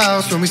mama's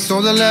house, when we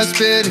stole the last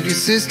bit of your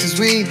sister's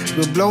weed.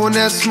 We're blowing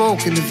that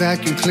smoke in the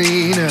vacuum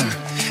cleaner.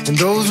 And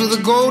those were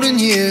the golden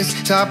years,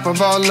 top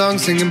of our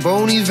lungs singing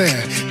Bon Iver.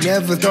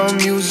 Never thought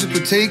music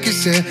would take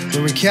us there.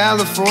 We're in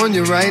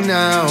California right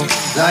now.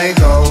 Like,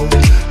 oh,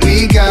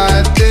 we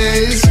got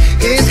this,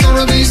 it's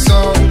gonna be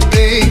so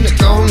big. I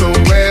don't know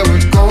where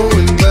we're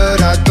going,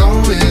 but I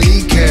don't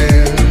really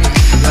care.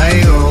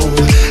 Like, oh,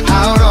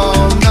 out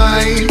all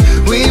night,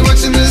 we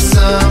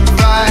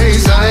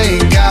sunrise. I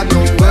ain't got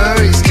no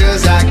worries,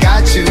 'cause I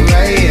got you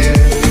right here.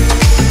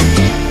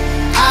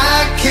 I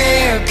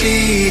can't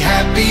be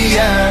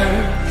happier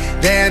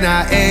than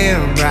I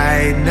am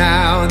right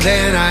now,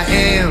 than I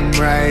am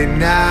right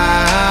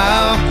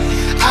now.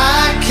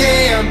 I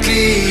can't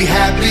be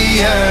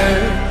happier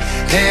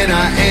than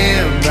I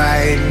am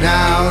right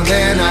now,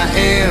 than I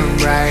am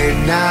right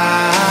now.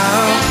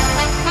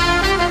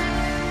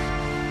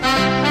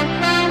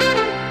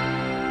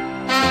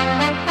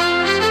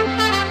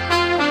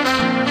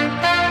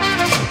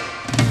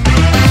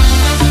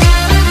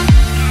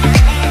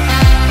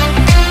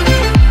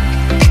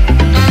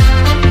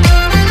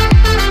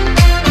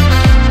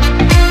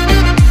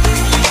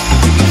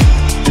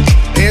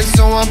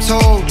 I'm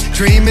told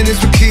dreaming is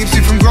what keeps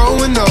you from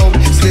growing old.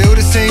 Still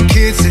the same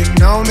kid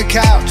sitting on the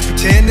couch,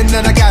 pretending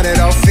that I got it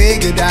all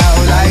figured out.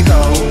 Like,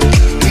 oh,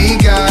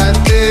 we got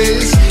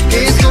this,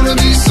 it's gonna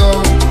be so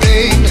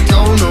big. I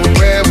don't know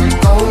where we're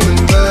going,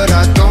 but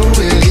I don't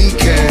really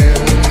care.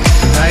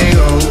 Like,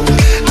 oh,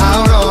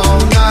 out all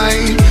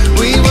night,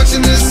 we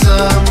watching the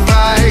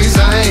sunrise.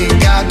 I ain't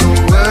got no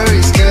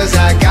worries, 'cause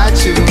I got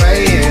you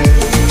right here.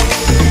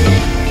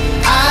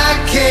 I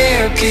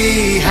can't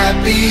be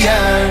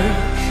happier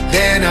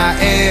than I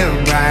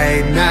am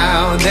right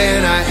now,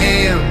 than I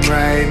am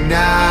right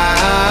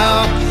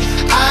now.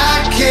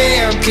 I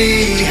can't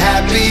be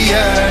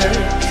happier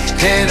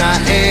than I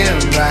am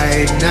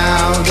right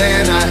now,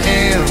 than I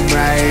am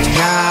right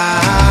now.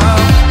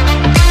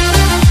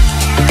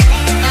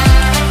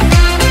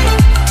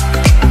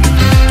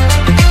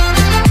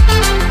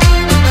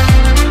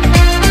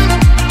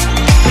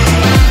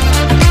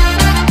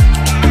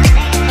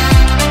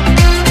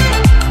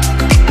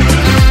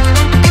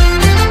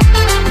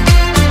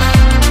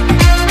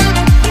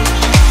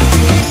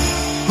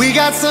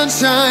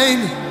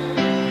 Sunshine,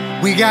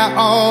 we got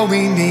all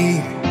we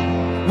need.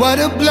 What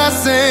a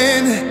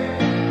blessing,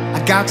 I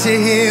got you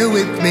here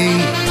with me.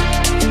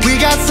 We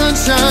got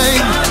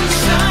sunshine,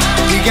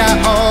 we got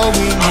all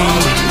we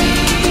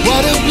need.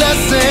 What a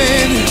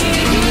blessing,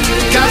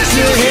 got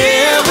you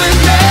here with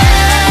me.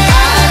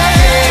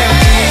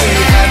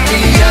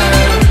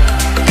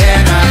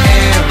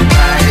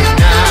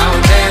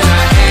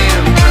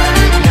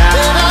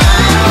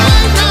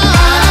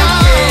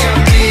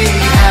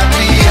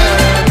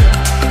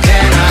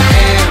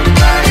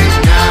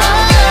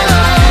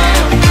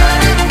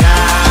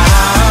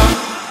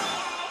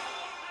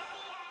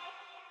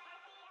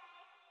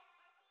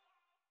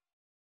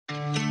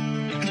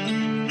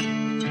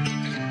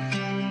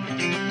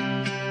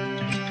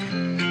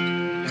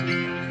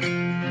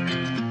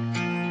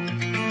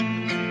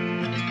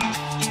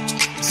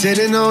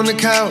 Sitting on the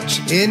couch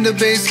in the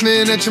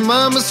basement at your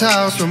mama's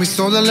house, when we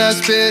stole the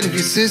last bit of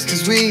your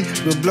sister's weed.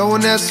 We're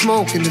blowing that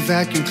smoke in the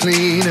vacuum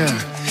cleaner.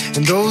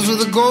 And those were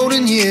the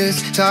golden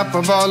years, top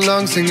of our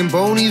lungs singing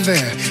Bon Iver.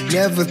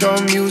 Never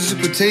thought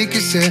music would take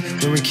us there.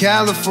 We're in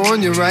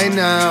California right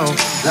now.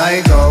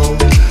 Like, oh,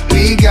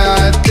 we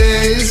got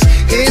this,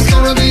 it's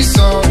gonna be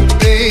so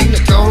big.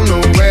 I don't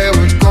know where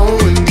we're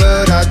going,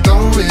 but I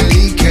don't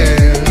really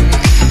care.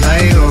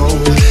 Like, oh,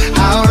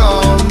 out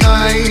all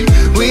night,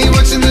 we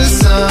watching the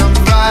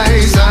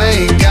sunrise. I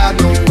ain't got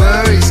no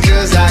worries,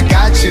 'cause I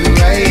got you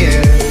right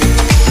here.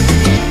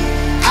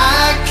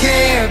 I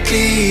can't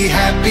be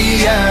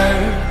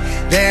happier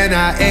than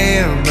I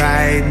am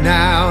right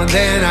now,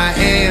 than I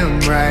am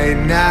right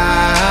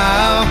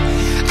now.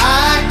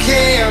 I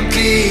can't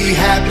be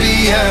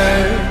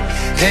happier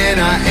than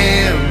I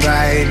am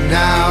right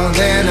now,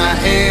 than I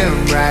am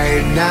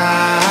right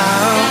now.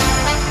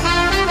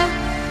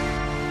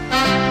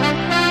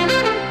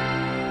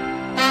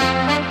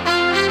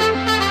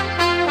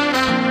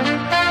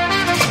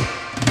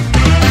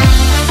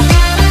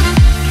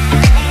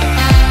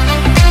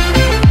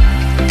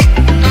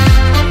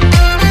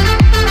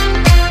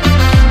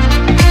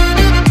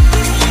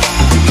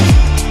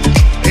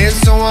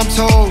 I'm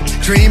told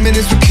dreaming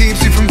is what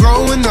keeps you from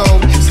growing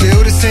old.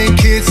 Still the same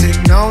kid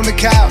sitting on the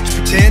couch,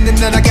 pretending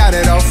that I got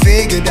it all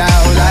figured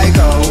out. Like,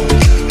 oh,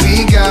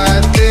 we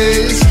got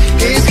this,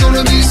 it's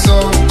gonna be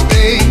so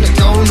big. I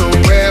don't know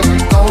where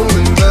we're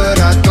going, but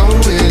I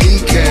don't really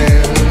care.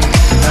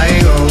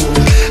 Like, oh,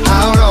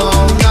 out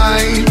all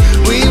night,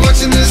 we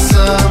watching the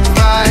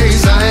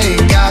sunrise. I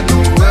ain't got no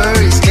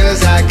worries,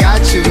 'cause I got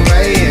you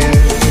right here.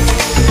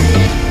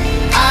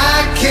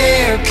 I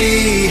can't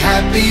be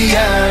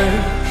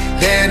happier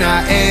than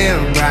I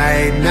am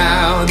right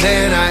now,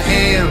 than I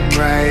am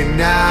right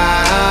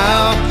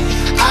now.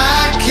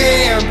 I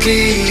can't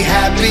be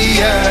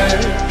happier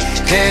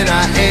than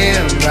I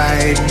am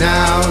right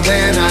now,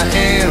 than I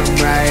am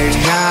right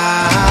now.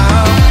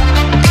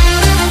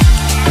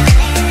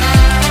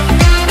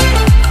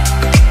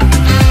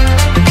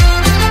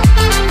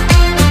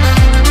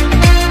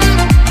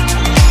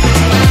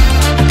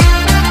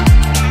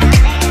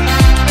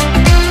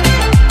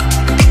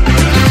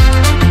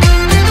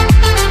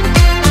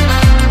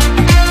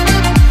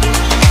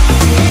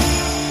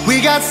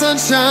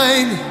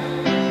 Sunshine,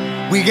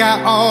 we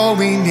got all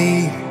we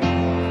need.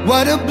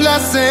 What a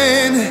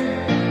blessing,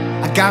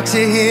 I got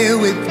you here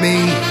with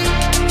me.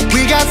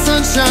 We got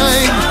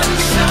sunshine,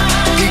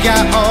 we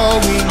got all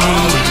we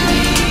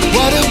need.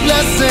 What a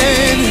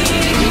blessing,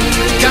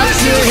 got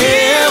you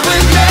here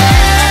with me.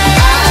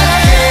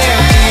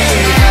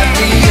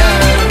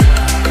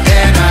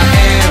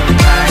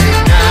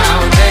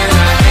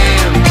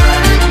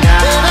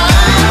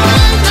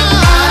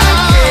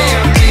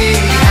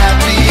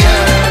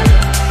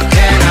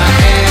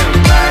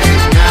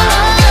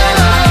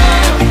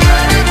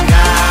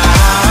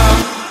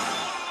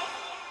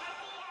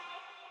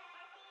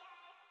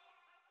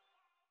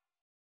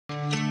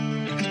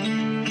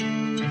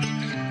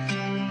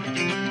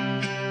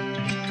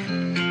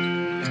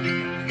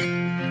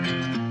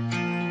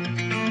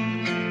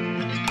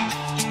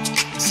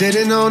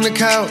 Sitting on the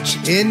couch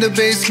in the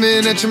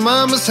basement at your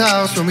mama's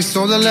house, when we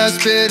stole the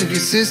last bit of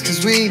your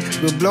sister's weed.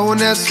 We're blowing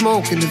that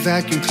smoke in the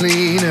vacuum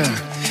cleaner.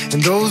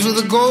 And those were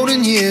the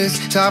golden years,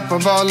 top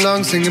of our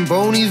lungs singing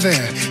Bon Iver.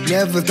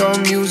 Never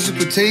thought music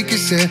would take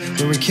us there.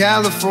 We're in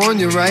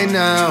California right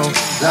now.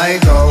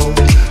 Like, oh,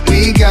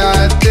 we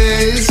got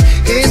this,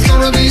 it's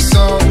gonna be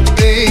so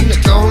big.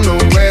 I don't know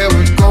where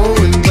we're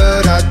going,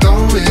 but I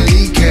don't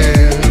really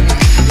care.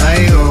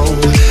 Like, oh,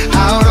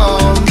 out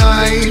all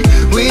night,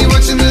 we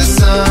watching the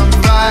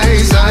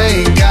sunrise. I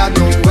ain't got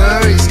no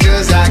worries,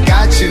 cause I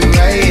got you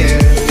right here.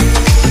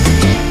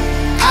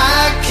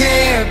 I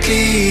can't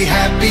be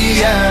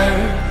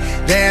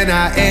happier than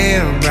I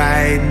am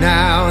right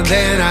now,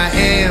 than I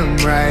am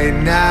right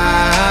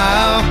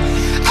now.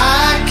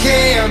 I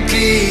can't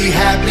be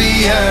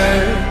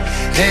happier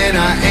than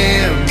I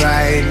am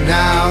right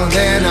now,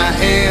 than I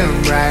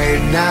am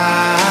right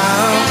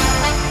now.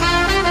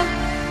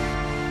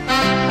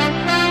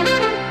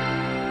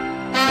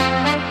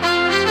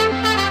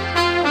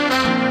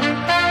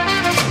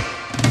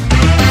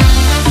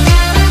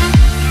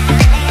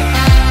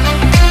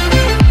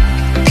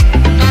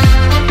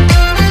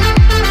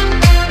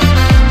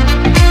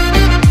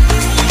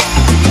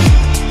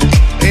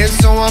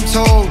 I'm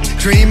told,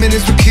 dreaming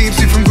is what keeps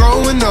you from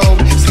growing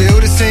old. Still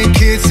the same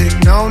kid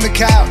sitting on the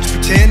couch,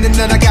 pretending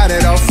that I got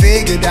it all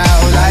figured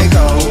out. Like,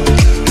 oh,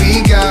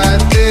 we got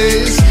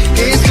this,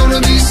 it's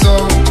gonna be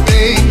so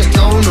big. I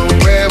don't know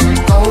where we're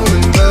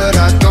going, but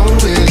I don't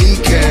really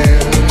care.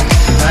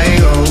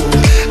 Like, oh,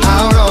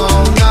 out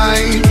all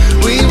night,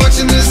 we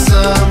watching the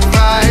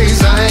sunrise.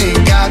 I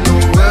ain't got no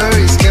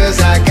worries, cause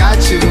I got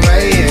you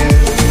right here.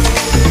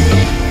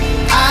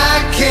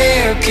 I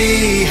can't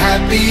be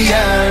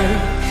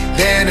happier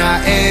than I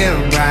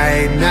am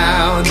right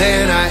now,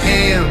 than I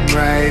am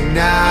right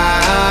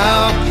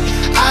now.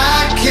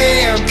 I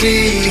can't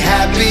be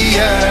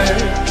happier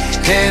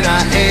than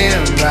I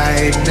am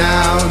right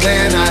now,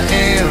 than I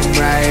am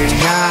right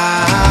now.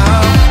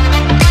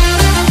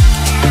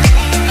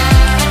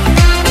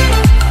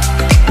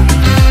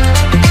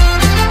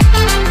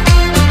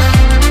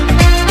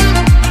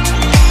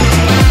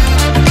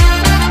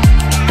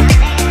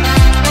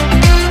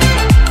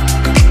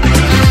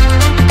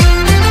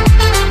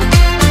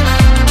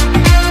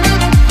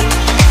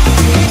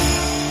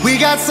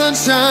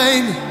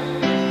 Sunshine,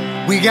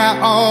 we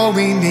got all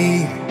we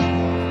need.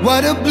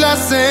 What a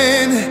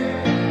blessing,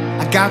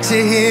 I got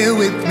you here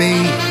with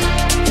me.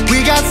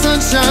 We got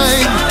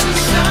sunshine,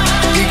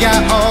 we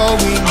got all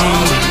we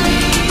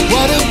need.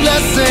 What a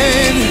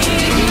blessing,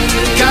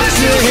 got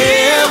you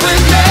here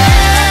with me.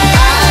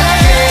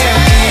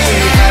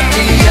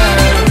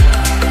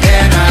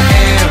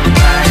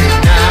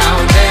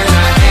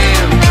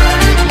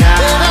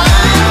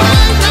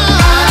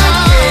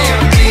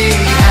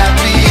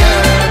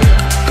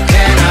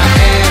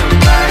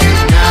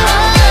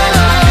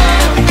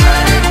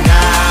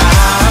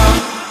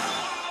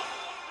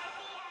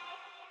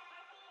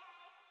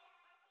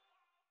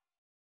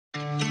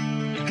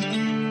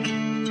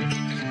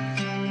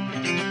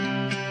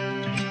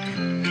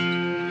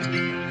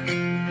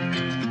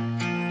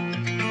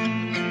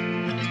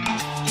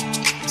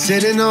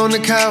 Sitting on the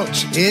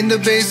couch in the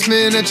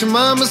basement at your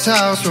mama's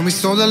house, when we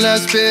stole the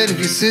last bit of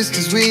your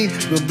sister's weed.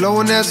 We're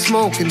blowing that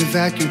smoke in the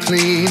vacuum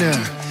cleaner.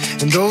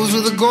 And those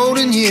were the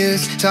golden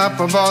years, top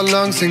of our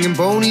lungs singing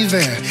Bon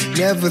Iver.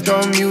 Never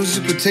thought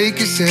music would take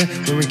us there.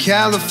 We're in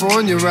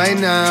California right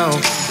now.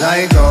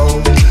 Like,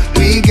 oh,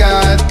 we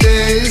got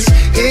this,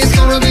 it's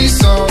gonna be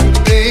so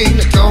big.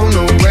 I don't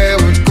know where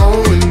we're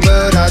going,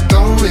 but I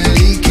don't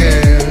really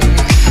care.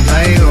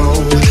 Like,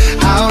 oh,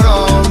 out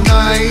all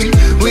night,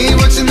 we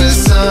watching the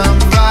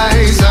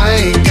sunrise. I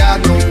ain't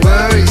got no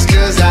worries,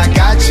 cause I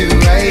got you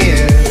right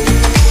here.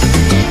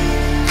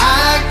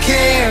 I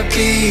can't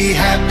be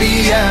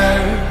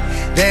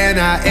happier than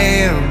I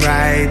am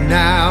right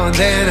now,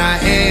 than I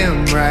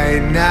am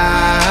right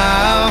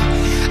now.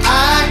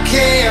 I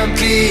can't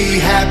be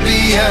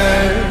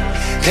happier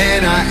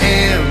than I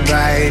am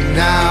right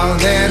now,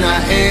 than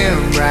I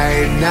am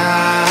right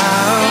now.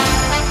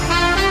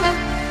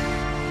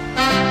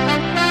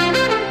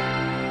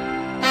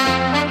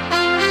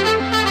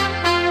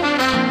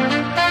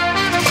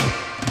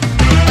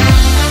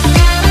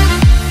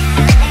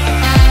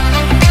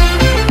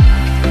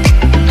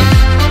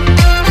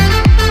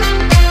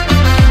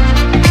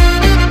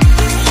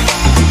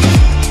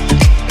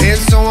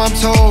 I'm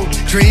told.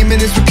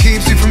 Dreaming is what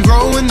keeps you from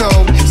growing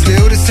old.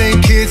 Still the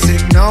same kid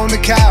sitting on the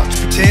couch,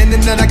 pretending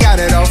that I got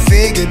it all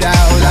figured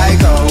out. Like,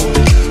 oh,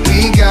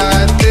 we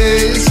got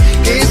this,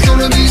 it's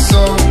gonna be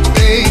so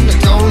big. I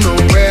don't know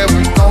where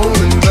we're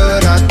going,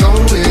 but I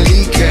don't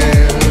really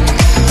care.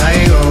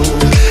 Like, oh,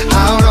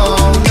 out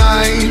all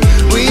night,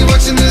 we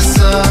watching the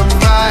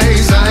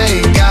sunrise. I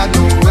ain't got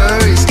no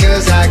worries,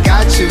 cause I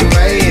got you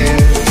right here.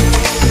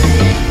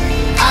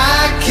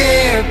 I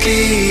can't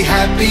be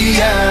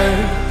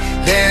happier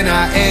than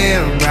I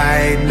am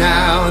right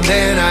now,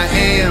 than I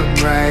am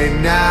right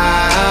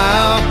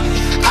now.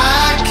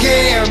 I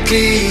can't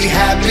be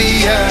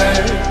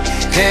happier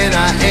than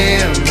I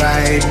am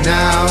right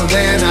now,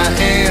 than I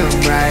am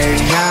right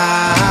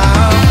now.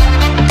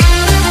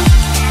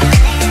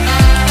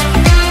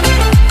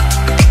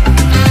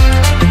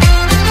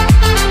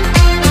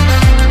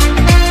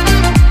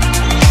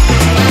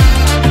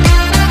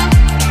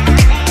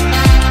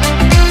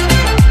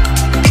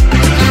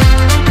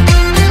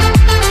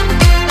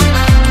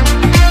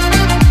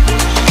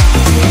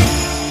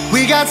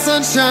 We got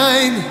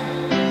sunshine,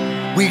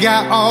 we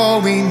got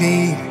all we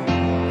need.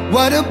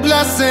 What a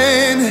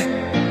blessing,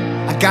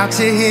 I got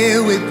you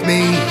here with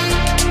me.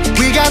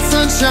 We got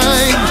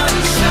sunshine,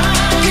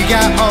 we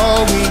got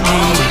all we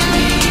need.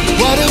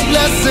 What a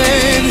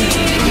blessing,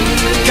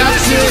 got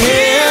you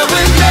here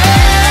with me.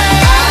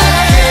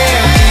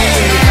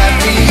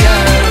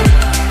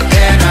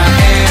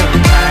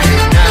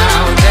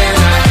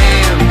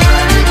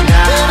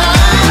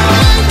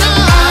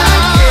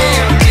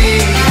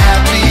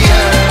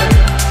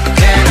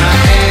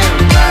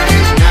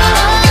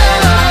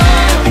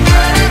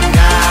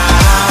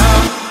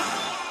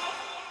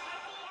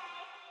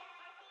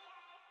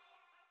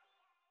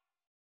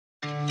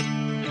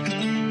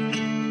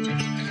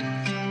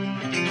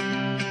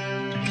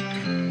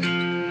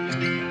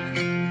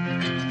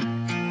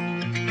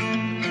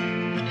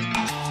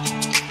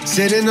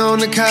 Sitting on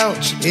the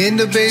couch in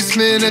the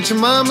basement at your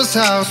mama's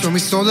house, when we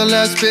stole the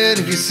last bit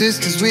of your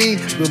sister's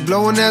weed. We're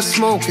blowing that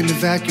smoke in the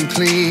vacuum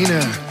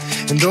cleaner.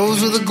 And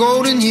those were the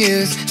golden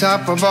years,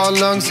 top of our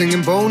lungs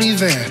singing Bon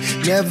Iver.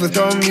 Never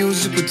thought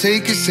music would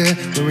take us there.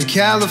 We're in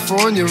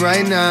California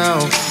right now.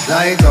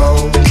 Like,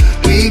 oh,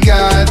 we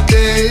got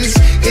this,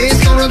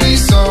 it's gonna be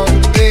so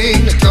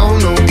big. I don't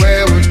know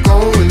where we're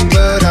going,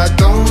 but I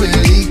don't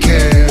really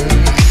care.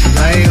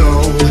 Like,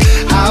 oh,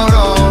 out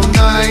all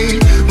night,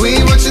 we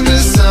watching the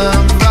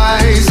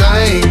sunrise. I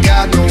ain't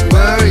got no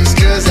worries,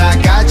 cause I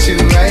got you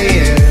right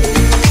here.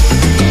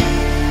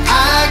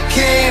 I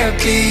can't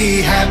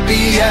be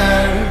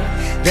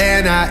happier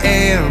than I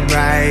am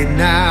right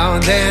now,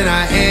 than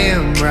I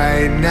am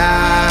right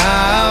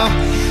now.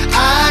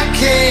 I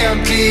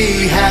can't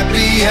be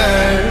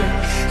happier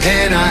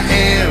than I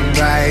am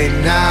right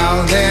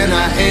now, than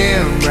I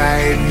am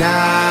right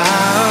now.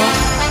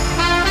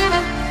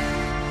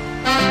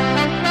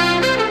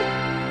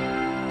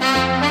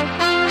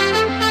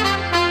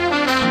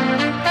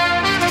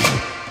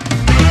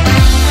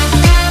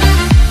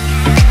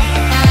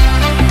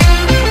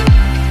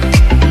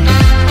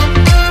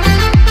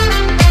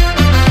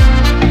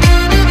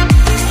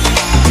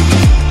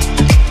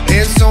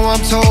 I'm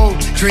told,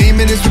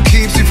 dreaming is what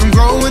keeps you from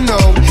growing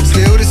old.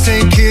 Still the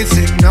same kid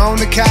sitting on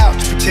the couch,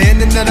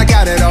 pretending that I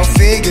got it all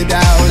figured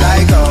out.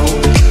 Like, oh,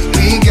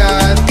 we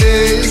got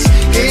this,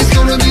 it's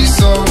gonna be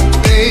so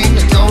big.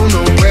 I don't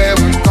know where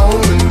we're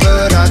going,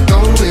 but I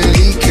don't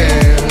really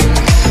care.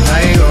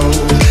 Like,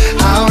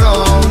 oh, out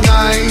all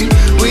night,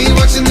 we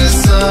watching the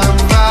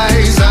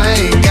sunrise.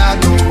 I ain't got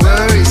no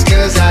worries,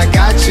 cause I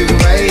got you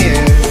right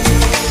here.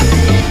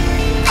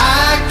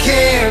 I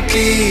can't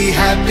be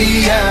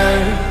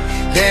happier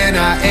than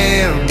I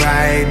am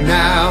right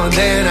now,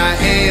 than I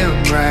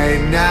am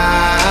right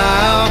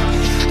now.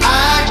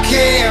 I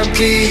can't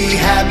be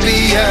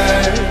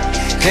happier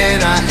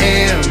than I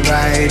am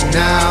right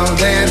now,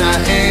 than I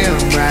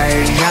am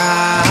right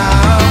now.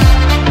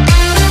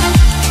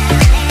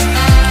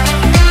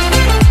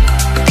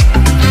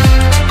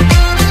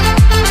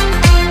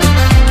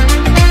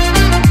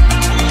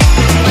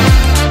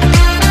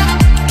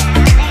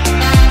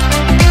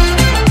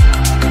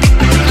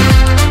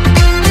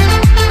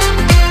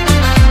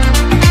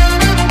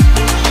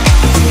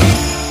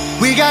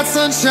 We got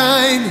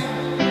sunshine,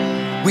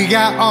 we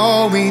got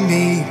all we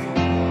need.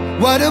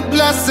 What a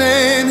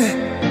blessing,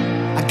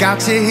 I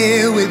got you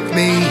here with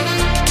me.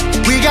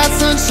 We got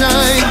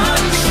sunshine,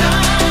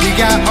 we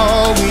got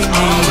all we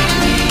need.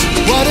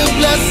 What a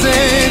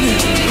blessing,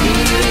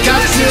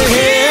 got you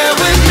here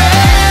with me.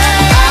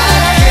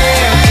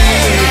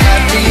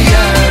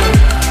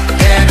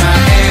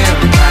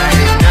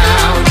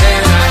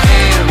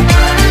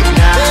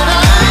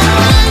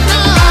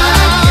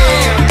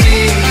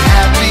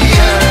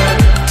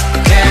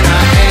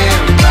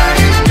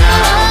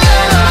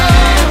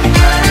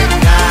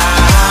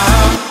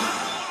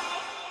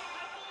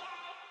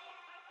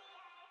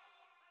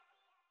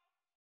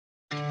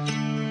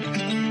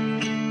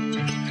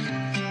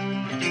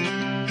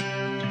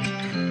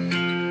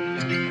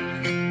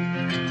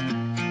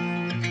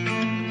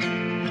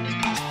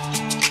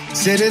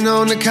 Sitting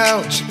on the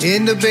couch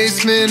in the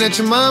basement at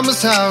your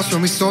mama's house.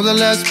 When we stole the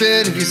last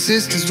bit of your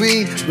sister's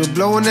weed, we were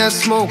blowing that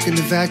smoke in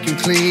the vacuum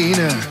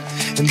cleaner.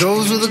 And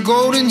those were the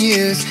golden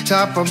years,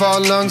 top of our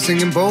lungs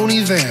singing Bon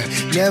Iver.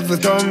 Never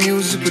thought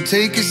music would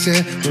take us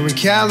there. We're in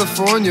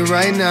California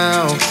right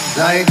now.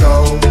 Like,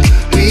 oh,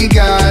 we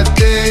got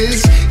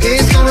this.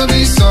 It's gonna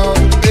be so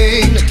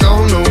big. I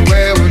don't know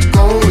where we're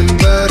going,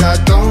 but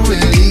I don't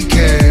really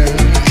care.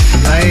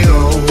 Like,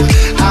 oh,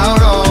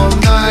 out all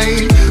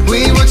night,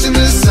 we watching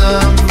the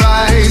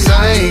sunrise.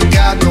 I ain't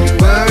got no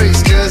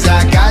worries, cause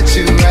I got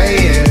you right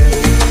here.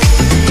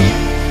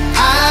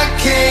 I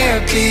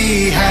can't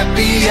be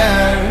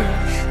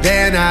happier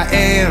than I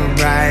am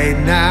right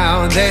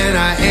now, than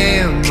I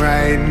am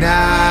right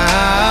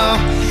now.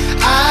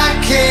 I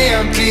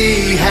can't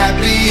be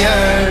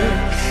happier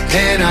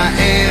than I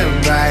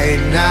am right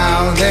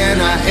now, than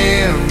I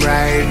am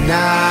right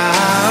now.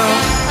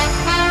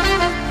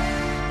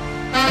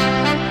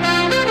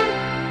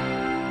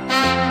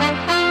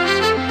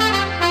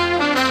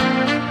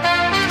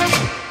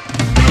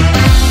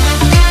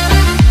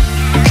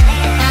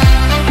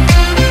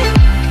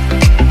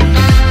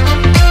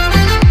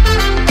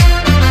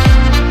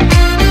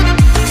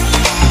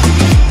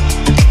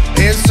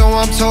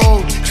 I'm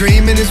told,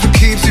 dreaming is what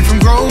keeps you from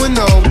growing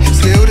old.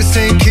 Still the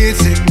same kid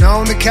sitting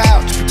on the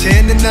couch,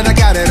 pretending that I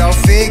got it all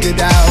figured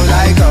out.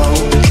 Like, oh,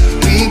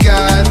 we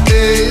got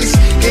this.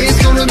 It's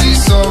gonna be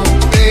so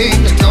big.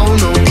 I don't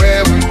know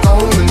where we're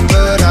going,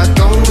 but I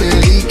don't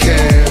really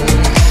care.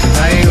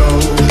 Like,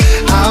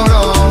 oh, out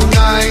all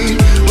night,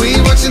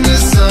 we watching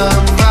the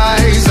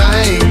sunrise.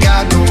 I ain't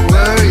got no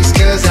worries,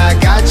 cause I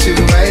got you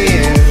right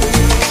here.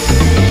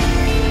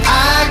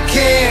 I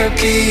can't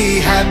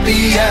be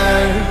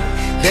happier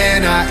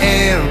than I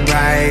am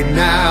right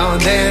now,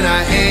 than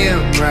I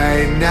am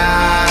right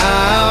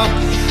now.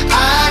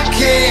 I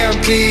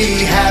can't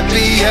be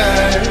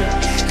happier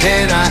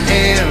than I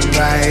am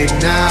right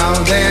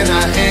now, than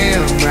I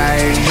am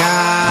right now.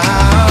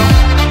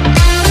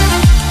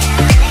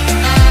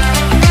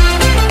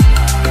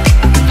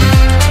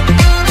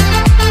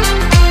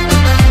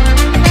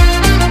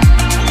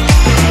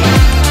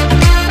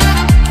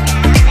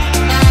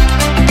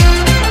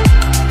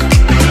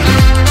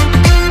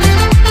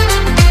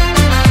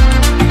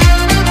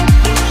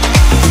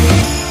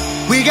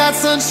 We got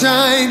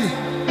sunshine,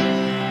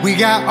 we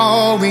got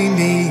all we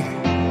need.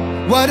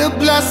 What a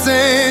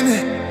blessing,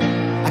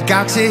 I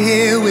got you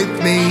here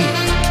with me.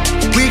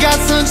 We got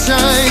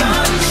sunshine,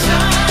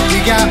 we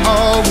got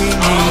all we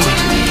need.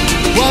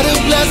 What a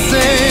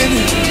blessing,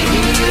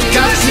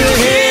 got you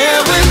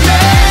here with me.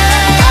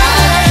 I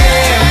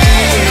can't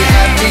be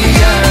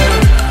happier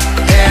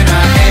than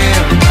I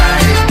am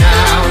right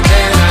now,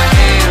 than I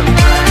am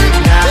right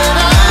now.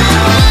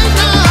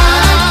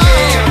 I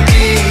can't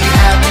be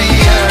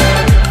happier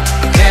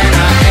than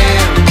I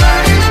am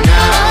right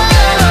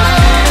now,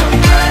 than I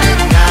am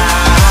right now.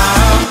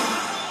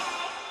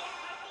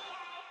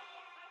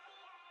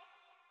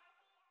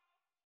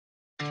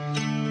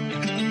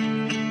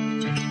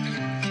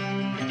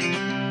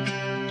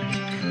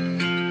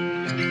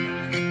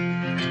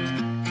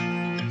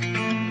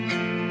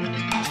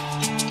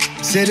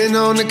 Sitting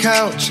on the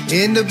couch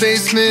in the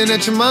basement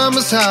at your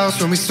mama's house.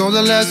 When we stole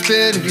the last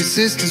bit of your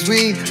sister's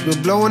weed, we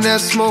were blowing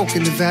that smoke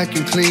in the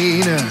vacuum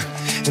cleaner.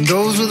 And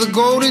those were the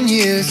golden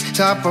years,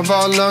 top of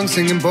our lungs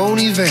singing Bon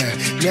Iver.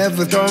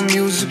 Never thought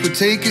music would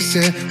take us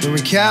there. We're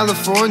in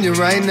California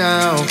right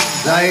now.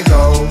 Like,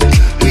 oh,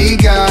 we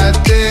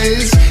got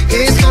this.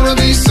 It's gonna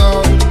be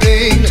so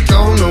big. I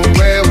don't know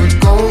where we're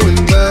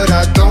going, but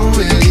I don't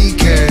really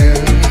care.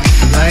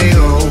 Like,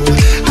 oh,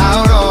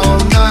 out all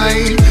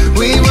night,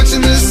 we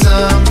watching the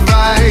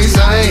sunrise.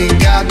 I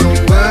ain't got no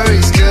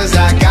worries, cause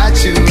I got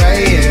you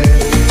right here.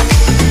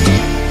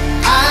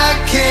 I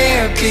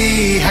can't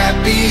be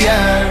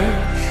happier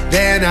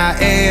than I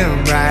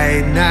am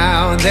right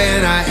now,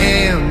 than I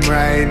am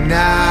right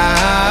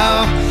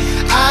now.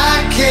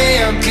 I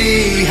can't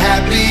be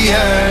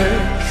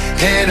happier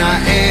than I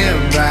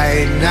am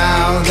right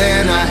now,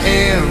 than I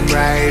am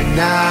right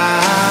now.